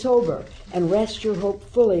 Be sober, and rest your hope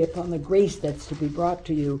fully upon the grace that's to be brought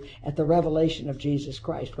to you at the revelation of Jesus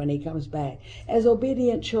Christ when he comes back. As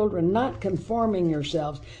obedient children, not conforming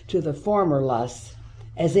yourselves to the former lusts,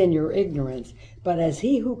 as in your ignorance, but as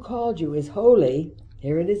he who called you is holy,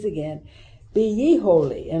 here it is again, be ye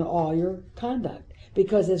holy in all your conduct.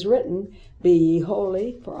 because it's written, be ye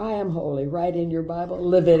holy, for I am holy, right in your Bible.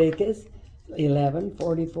 Leviticus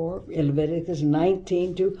 11:44, Leviticus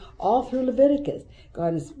 19:2, all through Leviticus.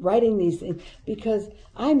 God is writing these things because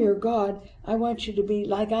I'm your God. I want you to be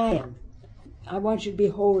like I am. I want you to be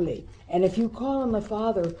holy. And if you call on the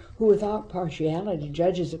Father, who without partiality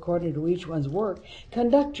judges according to each one's work,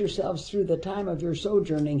 conduct yourselves through the time of your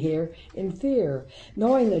sojourning here in fear,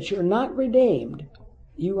 knowing that you're not redeemed.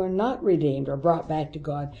 You are not redeemed or brought back to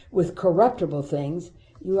God with corruptible things.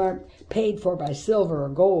 You aren't paid for by silver or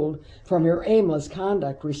gold from your aimless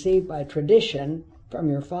conduct received by tradition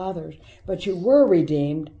from your fathers, but you were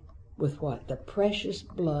redeemed with what? The precious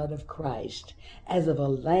blood of Christ, as of a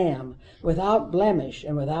lamb, without blemish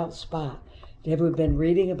and without spot. Have we been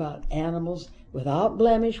reading about animals without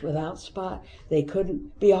blemish, without spot? They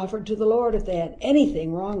couldn't be offered to the Lord if they had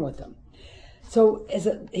anything wrong with them. So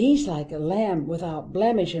he's like a lamb without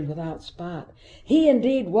blemish and without spot. He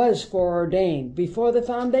indeed was foreordained before the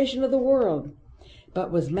foundation of the world,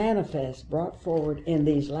 but was manifest, brought forward in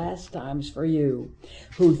these last times for you,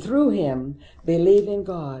 who through him believe in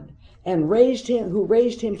God, and who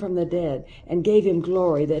raised him from the dead, and gave him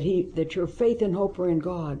glory, that your faith and hope are in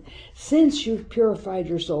God. Since you've purified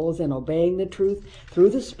your souls in obeying the truth through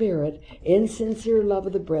the Spirit, in sincere love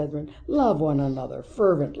of the brethren, love one another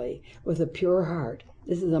fervently with a pure heart.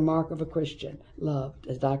 This is a mark of a Christian, love,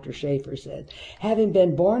 as Dr. Schaefer said. Having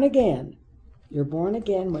been born again, you're born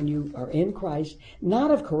again when you are in Christ, not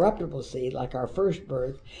of corruptible seed like our first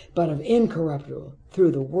birth, but of incorruptible,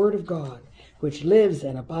 through the Word of God, which lives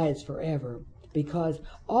and abides forever. Because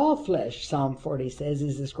all flesh, Psalm 40 says,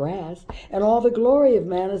 is as grass, and all the glory of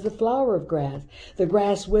man is the flower of grass. The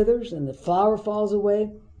grass withers and the flower falls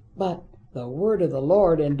away, but the word of the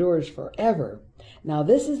Lord endures forever. Now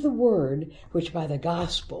this is the word which by the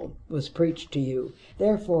gospel was preached to you.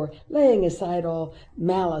 Therefore, laying aside all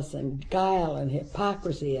malice and guile and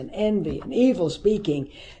hypocrisy and envy and evil speaking,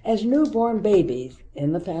 as newborn babies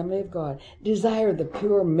in the family of God, desire the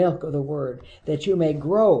pure milk of the word, that you may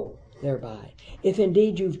grow thereby. If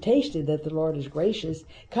indeed you've tasted that the Lord is gracious,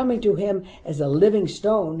 coming to him as a living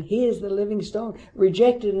stone, he is the living stone,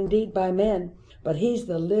 rejected indeed by men, but he's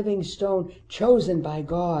the living stone chosen by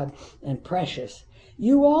God and precious.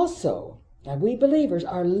 You also, and we believers,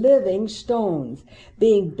 are living stones,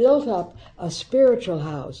 being built up a spiritual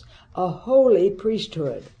house, a holy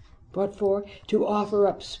priesthood. What for? To offer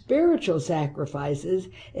up spiritual sacrifices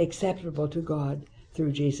acceptable to God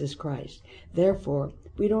through Jesus Christ. Therefore,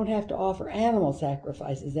 we don't have to offer animal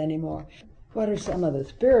sacrifices anymore. What are some of the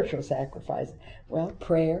spiritual sacrifices? Well,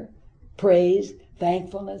 prayer, praise,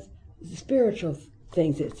 thankfulness, spiritual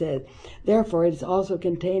things, it says. Therefore, it is also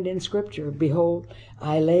contained in Scripture. Behold,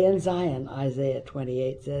 I lay in Zion, Isaiah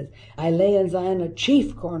 28 says, I lay in Zion a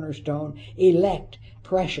chief cornerstone, elect,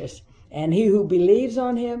 precious, and he who believes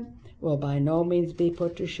on him will by no means be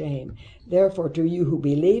put to shame. Therefore, to you who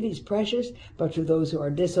believe, he's precious, but to those who are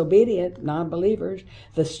disobedient, non-believers,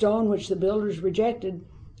 the stone which the builders rejected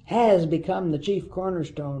has become the chief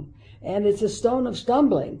cornerstone, and it's a stone of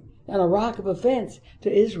stumbling and a rock of offense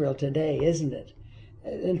to Israel today, isn't it?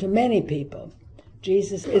 And to many people.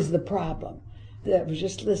 Jesus is the problem. I was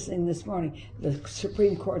just listening this morning. The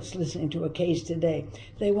Supreme Court's listening to a case today.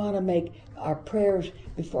 They want to make our prayers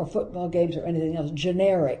before football games or anything else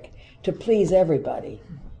generic to please everybody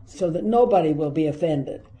so that nobody will be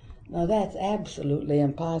offended. Now that's absolutely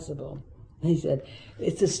impossible. He said,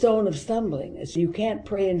 it's a stone of stumbling. It's, you can't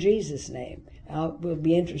pray in Jesus' name. We'll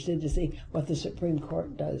be interested to see what the Supreme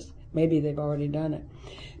Court does. Maybe they've already done it.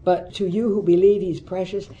 But to you who believe, he's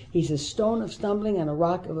precious. He's a stone of stumbling and a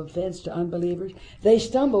rock of offense to unbelievers. They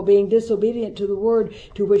stumble, being disobedient to the word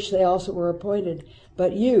to which they also were appointed.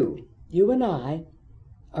 But you and I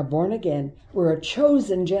are born again. We're a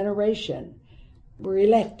chosen generation. We're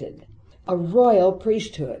elected. A royal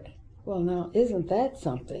priesthood. Well, now, isn't that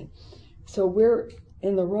something? So we're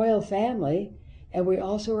in the royal family, and we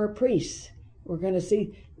also are priests. We're going to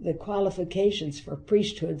see the qualifications for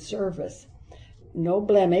priesthood service. No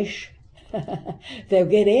blemish. They'll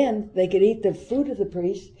get in. They could eat the food of the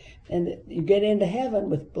priest, and you get into heaven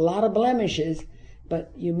with a lot of blemishes,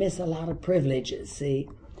 but you miss a lot of privileges, see?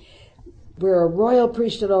 We're a royal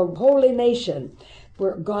priesthood, a holy nation.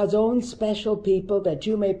 We're God's own special people, that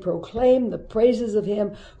you may proclaim the praises of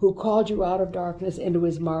him who called you out of darkness into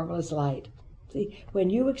his marvelous light. See, when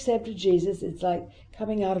you accepted Jesus, it's like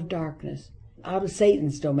coming out of darkness, out of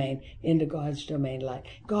Satan's domain into God's domain, light.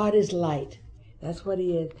 God is light. That's what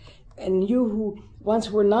he is. And you who once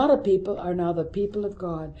were not a people are now the people of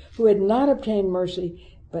God, who had not obtained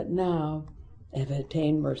mercy, but now have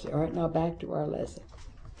attained mercy. All right, now back to our lesson.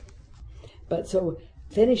 But so,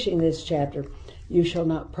 finishing this chapter, you shall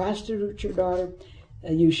not prostitute your daughter,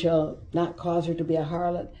 you shall not cause her to be a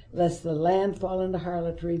harlot, lest the land fall into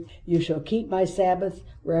harlotry. You shall keep my Sabbaths,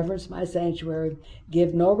 reverence my sanctuary,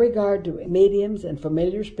 give no regard to mediums and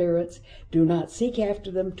familiar spirits, do not seek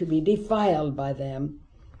after them to be defiled by them.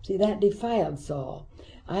 See, that defiled Saul.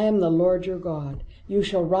 I am the Lord your God. You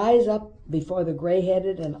shall rise up before the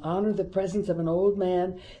gray-headed and honor the presence of an old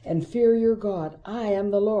man and fear your God. I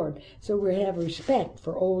am the Lord. So we have respect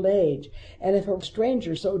for old age. And if a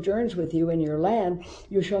stranger sojourns with you in your land,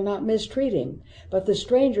 you shall not mistreat him. But the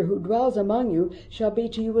stranger who dwells among you shall be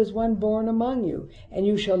to you as one born among you, and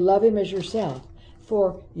you shall love him as yourself.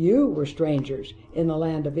 For you were strangers in the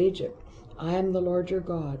land of Egypt. I am the Lord your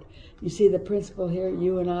God. You see the principle here,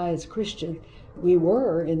 you and I as Christians, we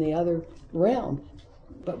were in the other realm,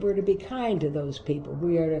 but we're to be kind to those people.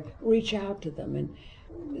 We are to reach out to them.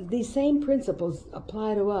 And these same principles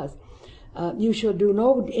apply to us. You shall do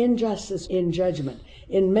no injustice in judgment,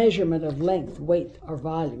 in measurement of length, weight, or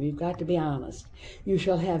volume. You've got to be honest. You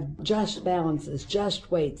shall have just balances, just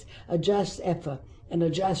weights, a just ephah, and a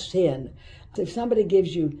just hin. So if somebody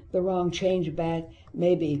gives you the wrong change back,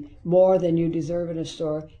 maybe more than you deserve in a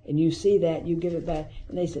store, and you see that, you give it back,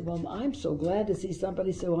 and they say, well, I'm so glad to see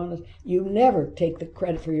somebody so honest. You never take the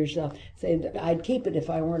credit for yourself. Say, I'd keep it if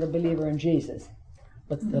I weren't a believer in Jesus.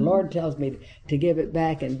 But the Lord tells me to give it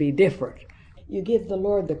back and be different. You give the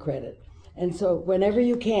Lord the credit. And so whenever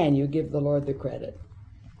you can, you give the Lord the credit.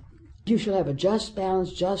 You shall have a just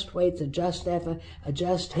balance, just weights, a just ephah, a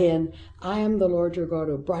just hin. I am the Lord your God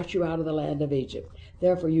who brought you out of the land of Egypt.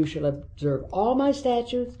 Therefore you shall observe all my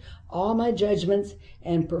statutes, all my judgments,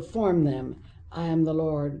 and perform them. I am the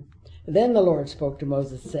Lord. Then the Lord spoke to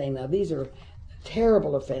Moses, saying, now these are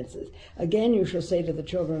terrible offenses. Again you shall say to the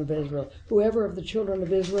children of Israel, whoever of the children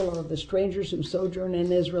of Israel or of the strangers who sojourn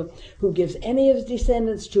in Israel, who gives any of his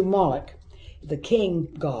descendants to Moloch, the king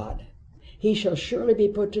god, he shall surely be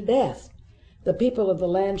put to death. The people of the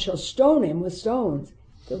land shall stone him with stones.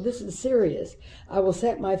 So this is serious. I will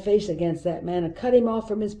set my face against that man and cut him off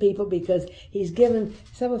from his people, because he's given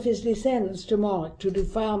some of his descendants to Moloch to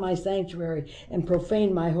defile my sanctuary and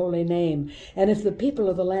profane my holy name. And if the people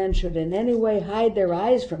of the land should in any way hide their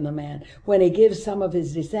eyes from the man when he gives some of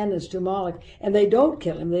his descendants to Moloch, and they don't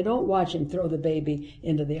kill him, they don't watch him throw the baby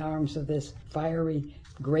into the arms of this fiery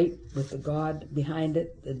grate with the god behind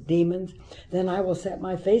it, the demons, then I will set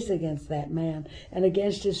my face against that man and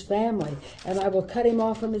against his family, and I will cut him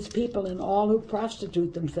off from his people and all who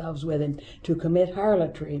prostitute themselves with him to commit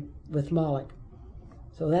harlotry with Moloch.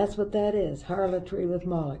 So that's what that is, harlotry with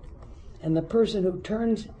Moloch. And the person who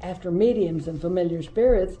turns after mediums and familiar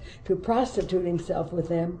spirits to prostitute himself with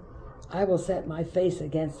them, I will set my face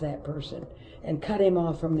against that person and cut him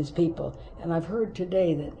off from his people. And I've heard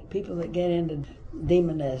today that people that get into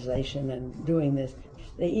demonization and doing this,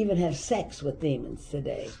 they even have sex with demons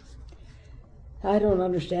today. I don't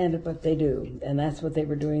understand it, but they do. And that's what they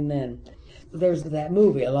were doing then. There's that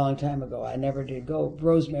movie a long time ago. I never did go,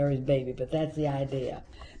 Rosemary's Baby, but that's the idea.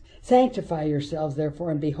 Sanctify yourselves,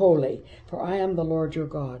 therefore, and be holy, for I am the Lord your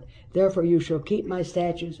God. Therefore you shall keep my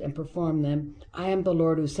statutes and perform them. I am the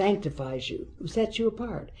Lord who sanctifies you, who sets you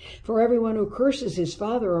apart. For everyone who curses his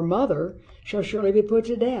father or mother shall surely be put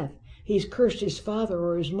to death. He's cursed his father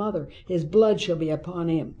or his mother. His blood shall be upon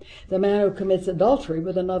him. The man who commits adultery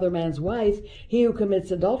with another man's wife, he who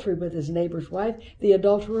commits adultery with his neighbor's wife, the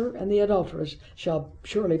adulterer and the adulteress shall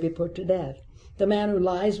surely be put to death. The man who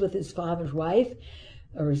lies with his father's wife,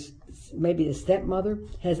 or maybe his stepmother,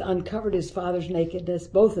 has uncovered his father's nakedness,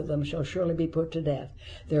 both of them shall surely be put to death.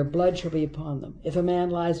 Their blood shall be upon them. If a man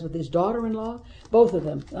lies with his daughter-in-law, both of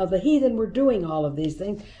them. Now the heathen were doing all of these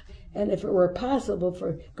things, and if it were possible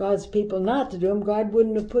for God's people not to do them, God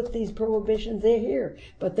wouldn't have put these prohibitions in here.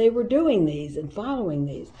 But they were doing these and following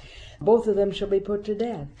these. Both of them shall be put to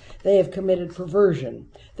death. They have committed perversion.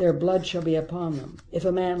 Their blood shall be upon them. If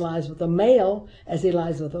a man lies with a male as he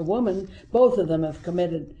lies with a woman, both of them have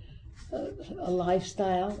committed a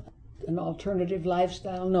lifestyle, an alternative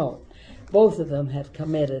lifestyle. No, both of them have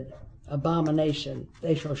committed abomination.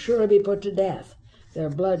 They shall surely be put to death. Their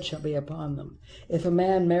blood shall be upon them. If a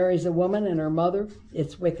man marries a woman and her mother,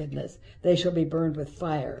 it's wickedness. They shall be burned with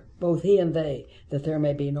fire, both he and they, that there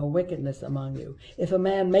may be no wickedness among you. If a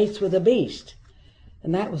man mates with a beast,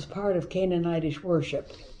 and that was part of Canaanitish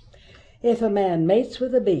worship. If a man mates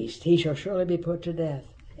with a beast, he shall surely be put to death,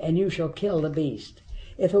 and you shall kill the beast.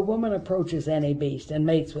 If a woman approaches any beast and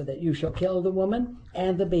mates with it, you shall kill the woman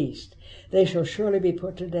and the beast. They shall surely be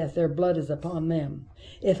put to death. Their blood is upon them.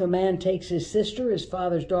 If a man takes his sister, his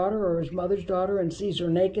father's daughter, or his mother's daughter, and sees her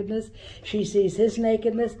nakedness, she sees his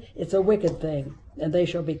nakedness, it's a wicked thing, and they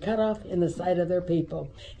shall be cut off in the sight of their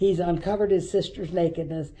people. He's uncovered his sister's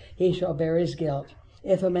nakedness. He shall bear his guilt.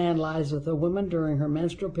 If a man lies with a woman during her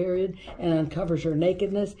menstrual period and uncovers her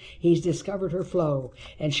nakedness, he's discovered her flow,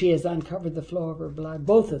 and she has uncovered the flow of her blood.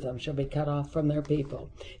 Both of them shall be cut off from their people.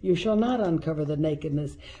 You shall not uncover the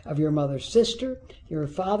nakedness of your mother's sister, your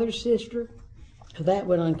father's sister. That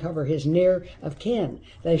would uncover his near of kin.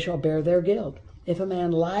 They shall bear their guilt. If a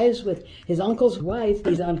man lies with his uncle's wife,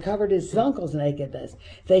 he's uncovered his uncle's nakedness.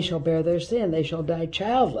 They shall bear their sin. They shall die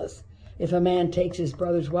childless. If a man takes his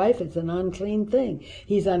brother's wife, it's an unclean thing.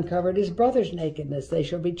 He's uncovered his brother's nakedness. They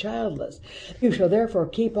shall be childless. You shall therefore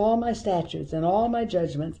keep all my statutes and all my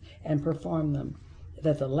judgments and perform them,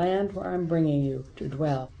 that the land where I'm bringing you to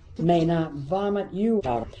dwell may not vomit you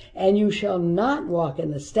out. And you shall not walk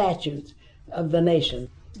in the statutes of the nation.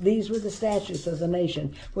 These were the statutes of the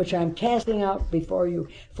nation, which I'm casting out before you,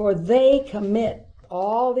 for they commit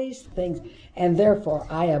all these things, and therefore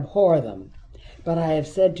I abhor them. But I have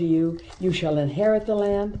said to you, you shall inherit the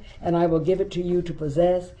land, and I will give it to you to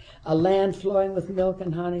possess, a land flowing with milk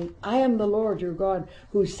and honey. I am the Lord your God,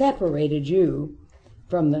 who separated you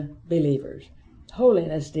from the believers.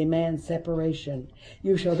 Holiness demands separation.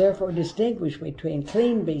 You shall therefore distinguish between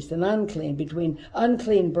clean beasts and unclean, between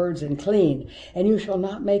unclean birds and clean. And you shall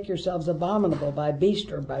not make yourselves abominable by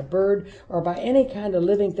beast or by bird or by any kind of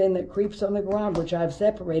living thing that creeps on the ground, which I have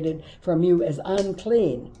separated from you as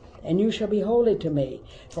unclean. And you shall be holy to me,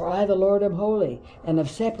 for I, the Lord, am holy, and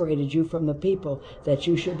have separated you from the people, that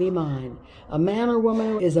you should be mine. A man or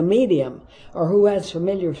woman who is a medium, or who has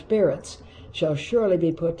familiar spirits, shall surely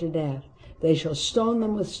be put to death. They shall stone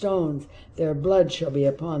them with stones. Their blood shall be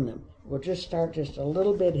upon them. We'll just start just a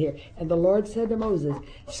little bit here. And the Lord said to Moses,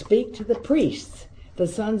 speak to the priests, the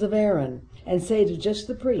sons of Aaron, and say to just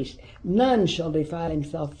the priest, none shall defile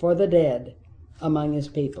himself for the dead among his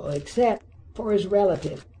people, except for his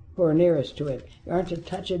relative who are nearest to him. You aren't to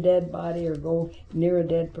touch a dead body or go near a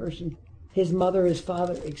dead person. His mother, his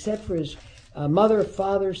father, except for his mother,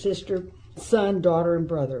 father, sister, son, daughter, and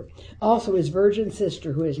brother. Also his virgin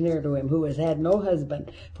sister who is near to him, who has had no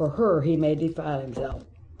husband. For her he may defile himself.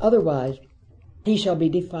 Otherwise he shall be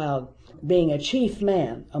defiled, being a chief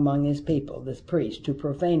man among his people, this priest, to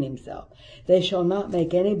profane himself. They shall not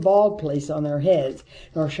make any bald place on their heads,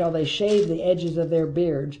 nor shall they shave the edges of their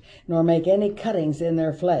beards, nor make any cuttings in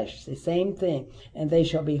their flesh. The same thing. And they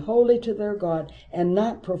shall be holy to their God, and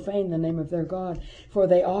not profane the name of their God. For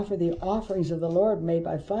they offer the offerings of the Lord made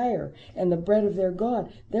by fire, and the bread of their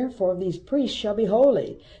God. Therefore these priests shall be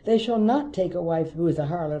holy. They shall not take a wife who is a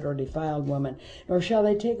harlot or defiled woman, nor shall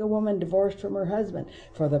they take a woman divorced from her husband.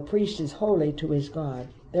 For the priest is holy to his God.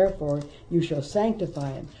 Therefore you shall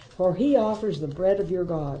sanctify him, for he offers the bread of your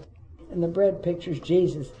God. And the bread pictures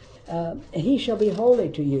Jesus. He shall be holy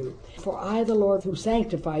to you. For I, the Lord, who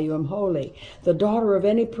sanctify you, am holy. The daughter of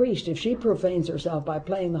any priest, if she profanes herself by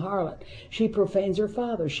playing the harlot, she profanes her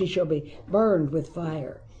father. She shall be burned with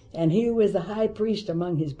fire. And he who is the high priest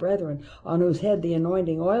among his brethren, on whose head the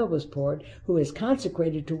anointing oil was poured, who is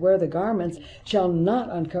consecrated to wear the garments, shall not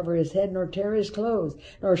uncover his head nor tear his clothes,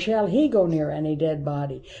 nor shall he go near any dead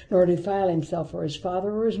body, nor defile himself for his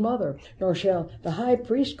father or his mother, nor shall the high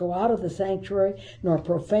priest go out of the sanctuary, nor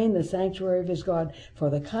profane the sanctuary of his God, for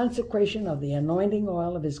the consecration of the anointing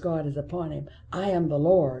oil of his God is upon him. I am the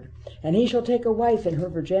Lord. And he shall take a wife in her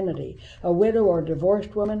virginity, a widow or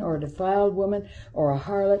divorced woman or a defiled woman or a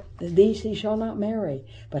harlot. These he shall not marry,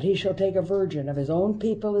 but he shall take a virgin of his own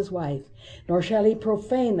people as wife. Nor shall he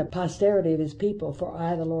profane the posterity of his people, for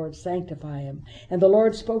I, the Lord, sanctify him. And the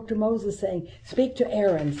Lord spoke to Moses, saying, speak to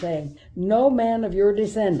Aaron, saying, no man of your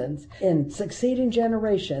descendants in succeeding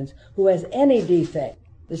generations who has any defect,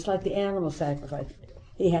 just like the animal sacrifice,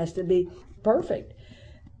 he has to be perfect.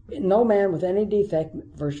 No man with any defect,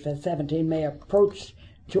 verse 17, may approach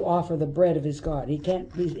to offer the bread of his God. He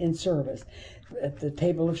can't be in service at the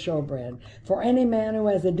table of showbread. For any man who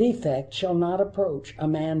has a defect shall not approach. A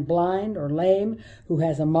man blind or lame, who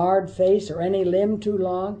has a marred face or any limb too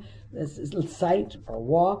long, sight or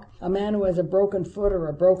walk. A man who has a broken foot or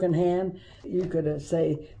a broken hand. You could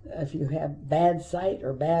say if you have bad sight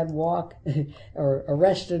or bad walk or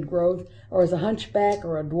arrested growth, or as a hunchback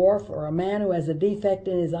or a dwarf, or a man who has a defect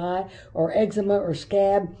in his eye or eczema or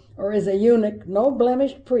scab, or is a eunuch, no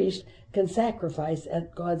blemished priest can sacrifice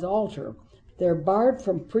at God's altar. They're barred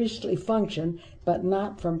from priestly function, but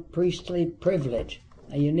not from priestly privilege.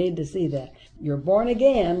 You need to see that. You're born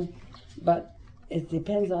again, but it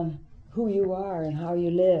depends on who you are and how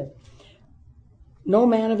you live. No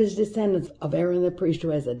man of his descendants of Aaron the priest who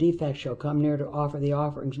has a defect shall come near to offer the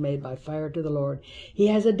offerings made by fire to the Lord. He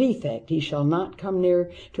has a defect. He shall not come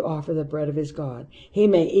near to offer the bread of his God. He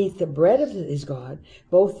may eat the bread of his God,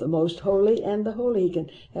 both the most holy and the holy. He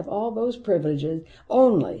can have all those privileges.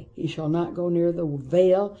 Only he shall not go near the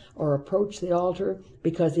veil or approach the altar,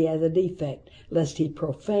 because he has a defect, lest he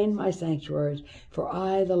profane my sanctuaries. For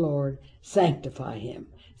I, the Lord, sanctify him.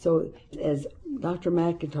 So, as Dr.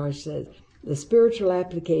 McIntosh says, the spiritual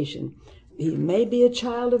application, he may be a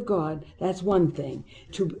child of God, that's one thing.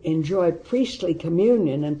 To enjoy priestly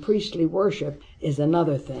communion and priestly worship is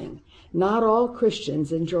another thing. Not all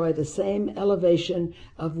Christians enjoy the same elevation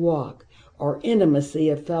of walk, or intimacy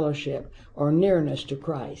of fellowship, or nearness to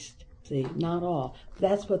Christ. See, not all.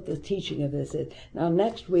 That's what the teaching of this is. Now,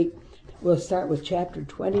 next week, we'll start with chapter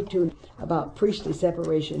 22 about priestly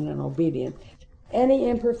separation and obedience. Any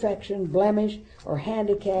imperfection, blemish, or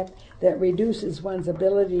handicap that reduces one's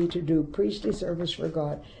ability to do priestly service for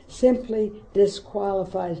God simply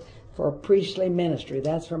disqualifies for priestly ministry.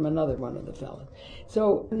 That's from another one of the fellows.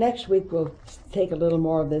 So next week we'll take a little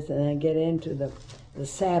more of this and then get into the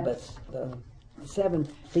Sabbaths, the 7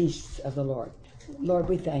 feasts of the Lord. Lord,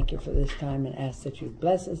 we thank you for this time and ask that you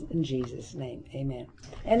bless us in Jesus' name. Amen.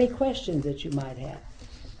 Any questions that you might have,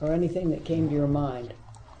 or anything that came to your mind?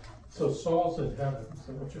 So Saul's in heaven, is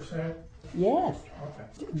that what you're saying? Yes.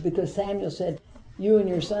 Okay. Because Samuel said, you and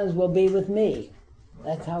your sons will be with me.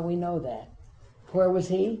 That's how we know that. Where was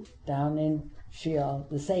he? Down in Sheol,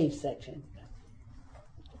 the saved section.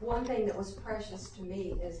 One thing that was precious to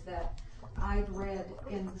me is that I'd read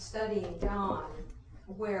in studying John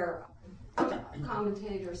where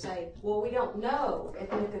commentators say, well, we don't know if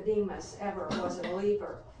Nicodemus ever was a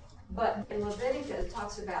believer. But in Leviticus, it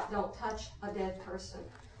talks about don't touch a dead person.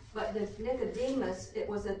 But with Nicodemus, it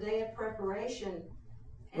was a day of preparation.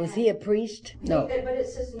 Was he a priest? No. But it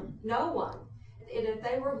says no one. And if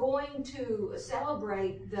they were going to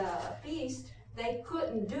celebrate the feast, they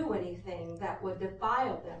couldn't do anything that would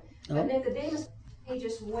defile them. Oh. But Nicodemus, he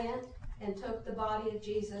just went and took the body of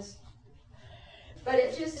Jesus. But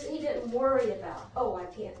he didn't worry about, oh, I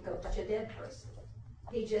can't go touch a dead person.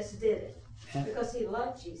 He just did it because he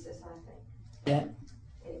loved Jesus, I think. Yeah.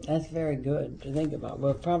 That's very good to think about.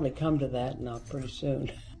 We'll probably come to that now pretty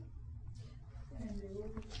soon.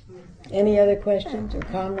 Any other questions or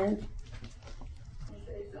comments?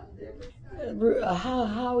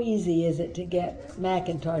 How easy is it to get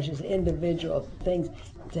McIntosh's individual things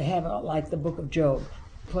to have like the book of Job?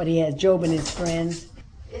 What he has, Job and his friends.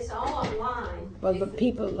 It's all online. Well, but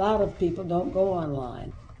a lot of people don't go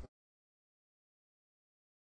online.